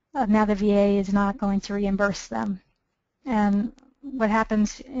now the VA is not going to reimburse them. And what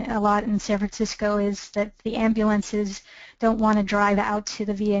happens a lot in San Francisco is that the ambulances don't want to drive out to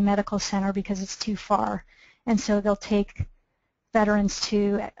the VA medical center because it's too far, and so they'll take veterans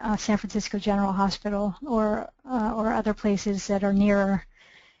to San Francisco General Hospital or other places that are nearer.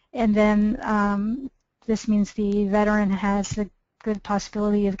 And then this means the veteran has the good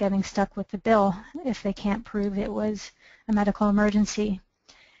possibility of getting stuck with the bill if they can't prove it was a medical emergency.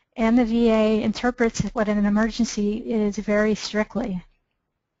 And the VA interprets what an emergency is very strictly.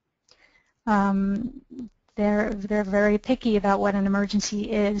 They're very picky about what an emergency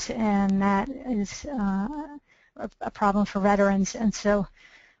is, and that is a problem for veterans. And so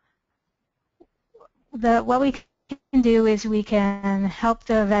what we can do is we can help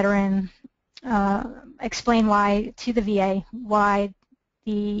the veteran explain why to the VA why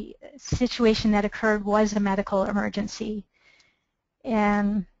the situation that occurred was a medical emergency,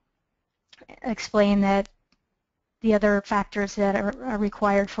 and explain that the other factors that are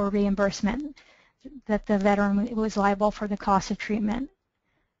required for reimbursement, that the veteran was liable for the cost of treatment,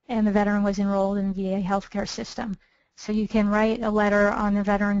 and the veteran was enrolled in the VA healthcare system. So you can write a letter on the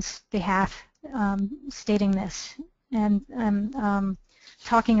veteran's behalf stating this, and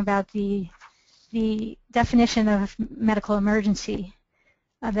talking about the definition of medical emergency,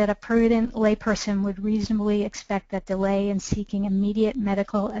 that a prudent layperson would reasonably expect that delay in seeking immediate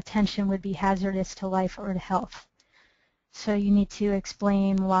medical attention would be hazardous to life or to health. So you need to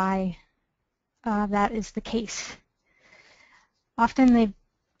explain why that is the case. Often the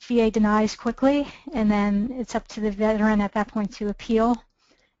VA denies quickly, and then it's up to the veteran at that point to appeal.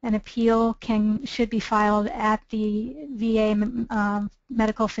 An appeal should be filed at the VA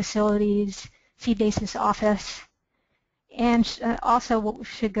medical facility's fee basis office, and also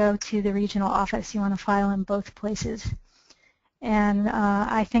should go to the regional office. You want to file in both places. And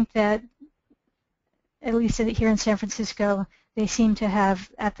I think that, at least here in San Francisco, they seem to have,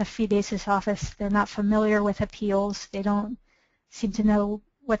 at the fee basis office, they're not familiar with appeals. They don't seem to know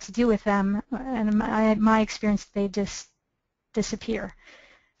what to do with them. And in my experience, they just disappear.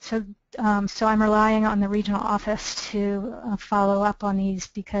 So I'm relying on the regional office to follow up on these,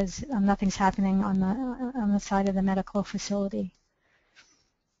 because nothing's happening on the side of the medical facility.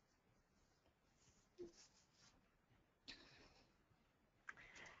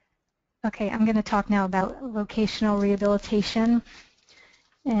 Okay, I'm going to talk now about vocational rehabilitation,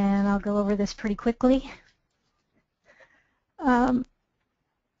 and I'll go over this pretty quickly.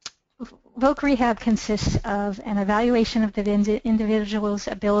 Voc Rehab consists of an evaluation of the individual's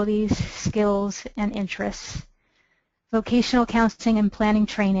abilities, skills, and interests, vocational counseling and planning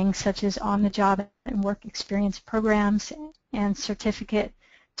training such as on-the-job and work experience programs, and certificate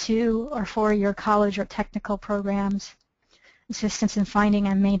 2 or 4-year college or technical programs, assistance in finding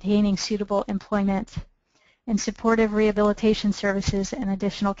and maintaining suitable employment, and supportive rehabilitation services and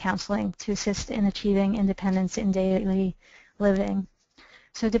additional counseling to assist in achieving independence in daily living.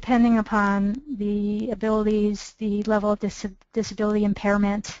 So depending upon the abilities, the level of disability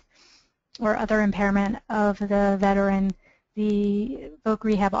impairment or other impairment of the veteran, the Voc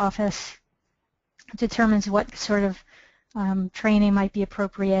Rehab office determines what sort of training might be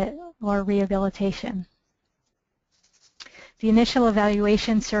appropriate or rehabilitation. The initial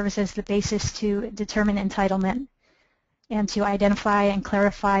evaluation serves as the basis to determine entitlement and to identify and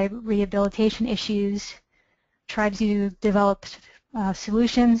clarify rehabilitation issues, try to develop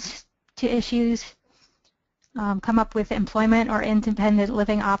solutions to issues, come up with employment or independent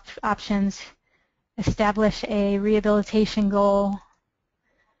living options, establish a rehabilitation goal,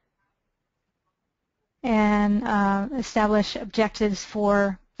 and establish objectives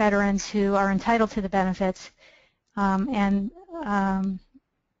for veterans who are entitled to the benefits, and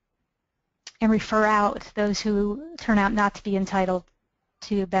refer out those who turn out not to be entitled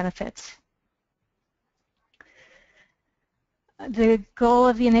to benefits. The goal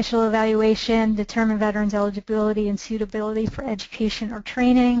of the initial evaluation: determine veterans' eligibility and suitability for education or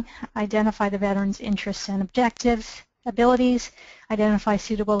training, identify the veterans' interests and abilities, identify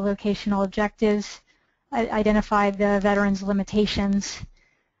suitable vocational objectives, identify the veterans' limitations,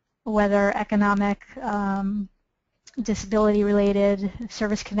 whether economic, disability-related,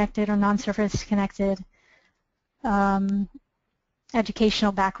 service-connected or non-service-connected,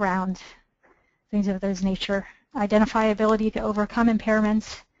 educational background, things of those nature. Identify ability to overcome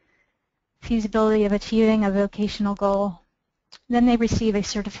impairments, feasibility of achieving a vocational goal. Then they receive a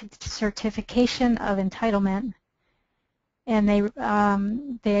certification of entitlement, and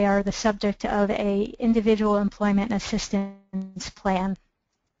they are the subject of a individual employment assistance plan.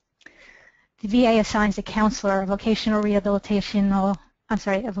 The VA assigns a counselor, a vocational rehabilitation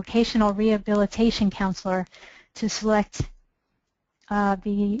counselor, to select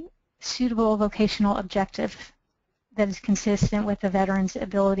the suitable vocational objective that is consistent with the veteran's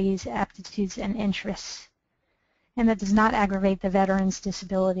abilities, aptitudes, and interests, and that does not aggravate the veteran's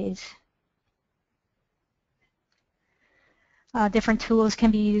disabilities. Different tools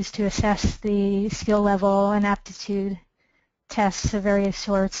can be used to assess the skill level and aptitude, tests of various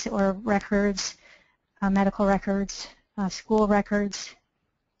sorts, or records, medical records, school records.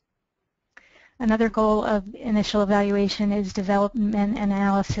 Another goal of initial evaluation is development and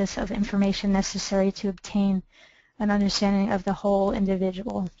analysis of information necessary to obtain an understanding of the whole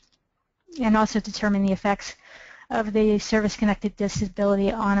individual, and also determine the effects of the service-connected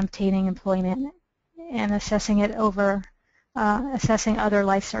disability on obtaining employment, and assessing other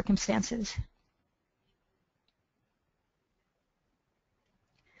life circumstances.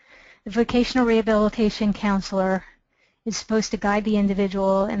 The vocational rehabilitation counselor is supposed to guide the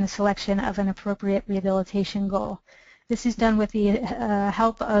individual in the selection of an appropriate rehabilitation goal. This is done with the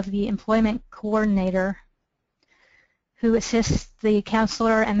help of the employment coordinator, who assists the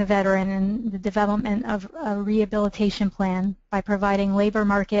counselor and the veteran in the development of a rehabilitation plan by providing labor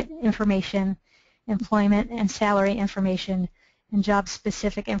market information, employment and salary information, and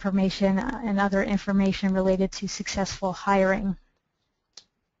job-specific information and other information related to successful hiring.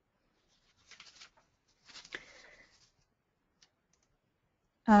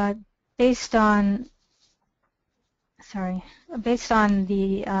 Based on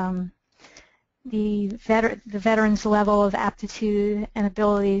the veteran's level of aptitude and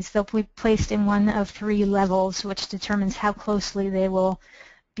abilities, they'll be placed in one of 3 levels, which determines how closely they will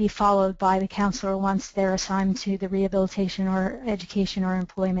be followed by the counselor once they're assigned to the rehabilitation or education or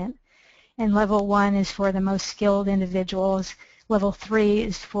employment. And level 1 is for the most skilled individuals. Level 3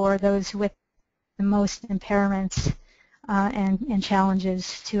 is for those with the most impairments and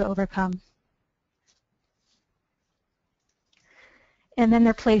challenges to overcome. And then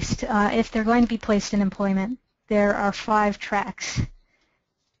they're placed, if they're going to be placed in employment, there are 5 tracks.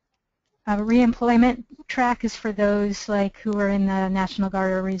 A re-employment track is for those who are in the National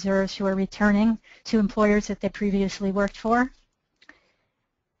Guard or Reserves who are returning to employers that they previously worked for.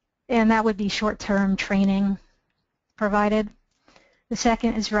 And that would be short-term training provided. The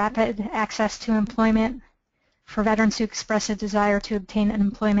second is rapid access to employment for veterans who express a desire to obtain an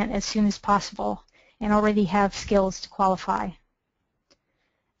employment as soon as possible and already have skills to qualify.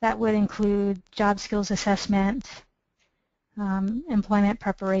 That would include job skills assessment, employment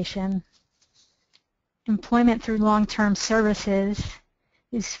preparation. Employment through long-term services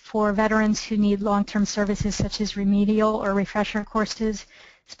is for veterans who need long-term services such as remedial or refresher courses,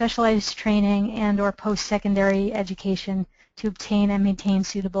 specialized training, and or post-secondary education to obtain and maintain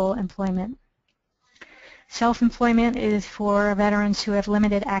suitable employment. Self-employment is for veterans who have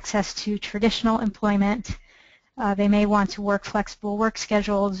limited access to traditional employment. They may want to work flexible work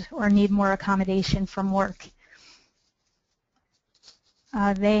schedules or need more accommodation from work.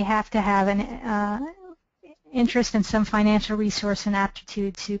 They have to have an interest in some financial resource and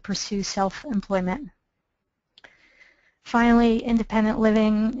aptitude to pursue self-employment. Finally, independent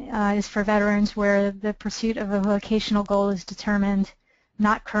living is for veterans where the pursuit of a vocational goal is determined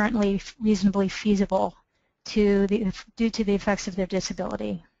not currently reasonably feasible due to the effects of their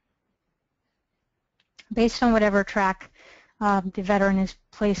disability. Based on whatever track the veteran is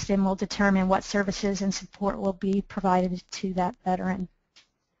placed in will determine what services and support will be provided to that veteran.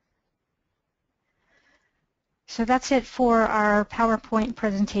 So that's it for our PowerPoint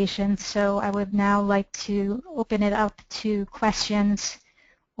presentation. So I would now like to open it up to questions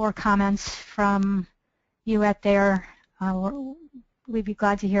or comments from you out there. We'd be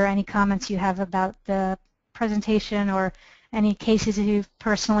glad to hear any comments you have about the presentation or any cases that you've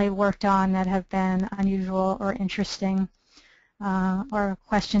personally worked on that have been unusual or interesting, or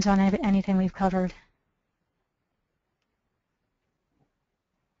questions on anything we've covered.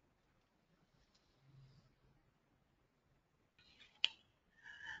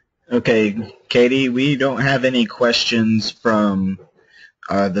 Okay, Katie, we don't have any questions from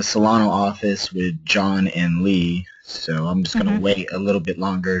the Solano office with John and Lee, so I'm just going to wait a little bit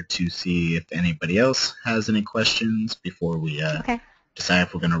longer to see if anybody else has any questions before we decide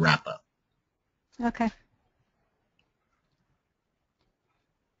if we're going to wrap up. Okay.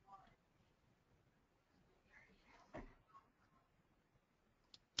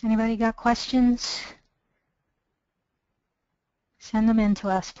 Anybody got questions? Send them in to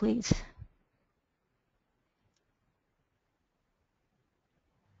us, please.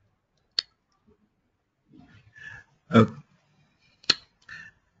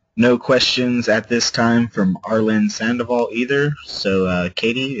 No questions at this time from Arlen Sandoval either. So,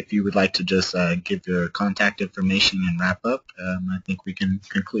 Katie, if you would like to just give your contact information and wrap up, I think we can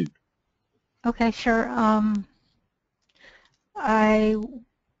conclude. Okay, sure. I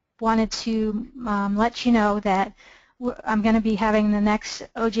wanted to let you know that I'm going to be having the next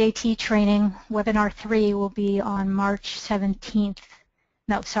OJT training. Webinar 3 will be on March 17th.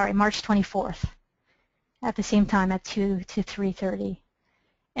 No, sorry, March 24th at the same time at 2 to 3:30.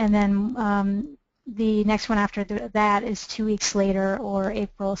 And then the next one after that is 2 weeks later, or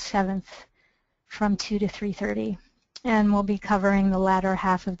April 7th, from 2 to 3:30. And we'll be covering the latter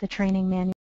half of the training manual.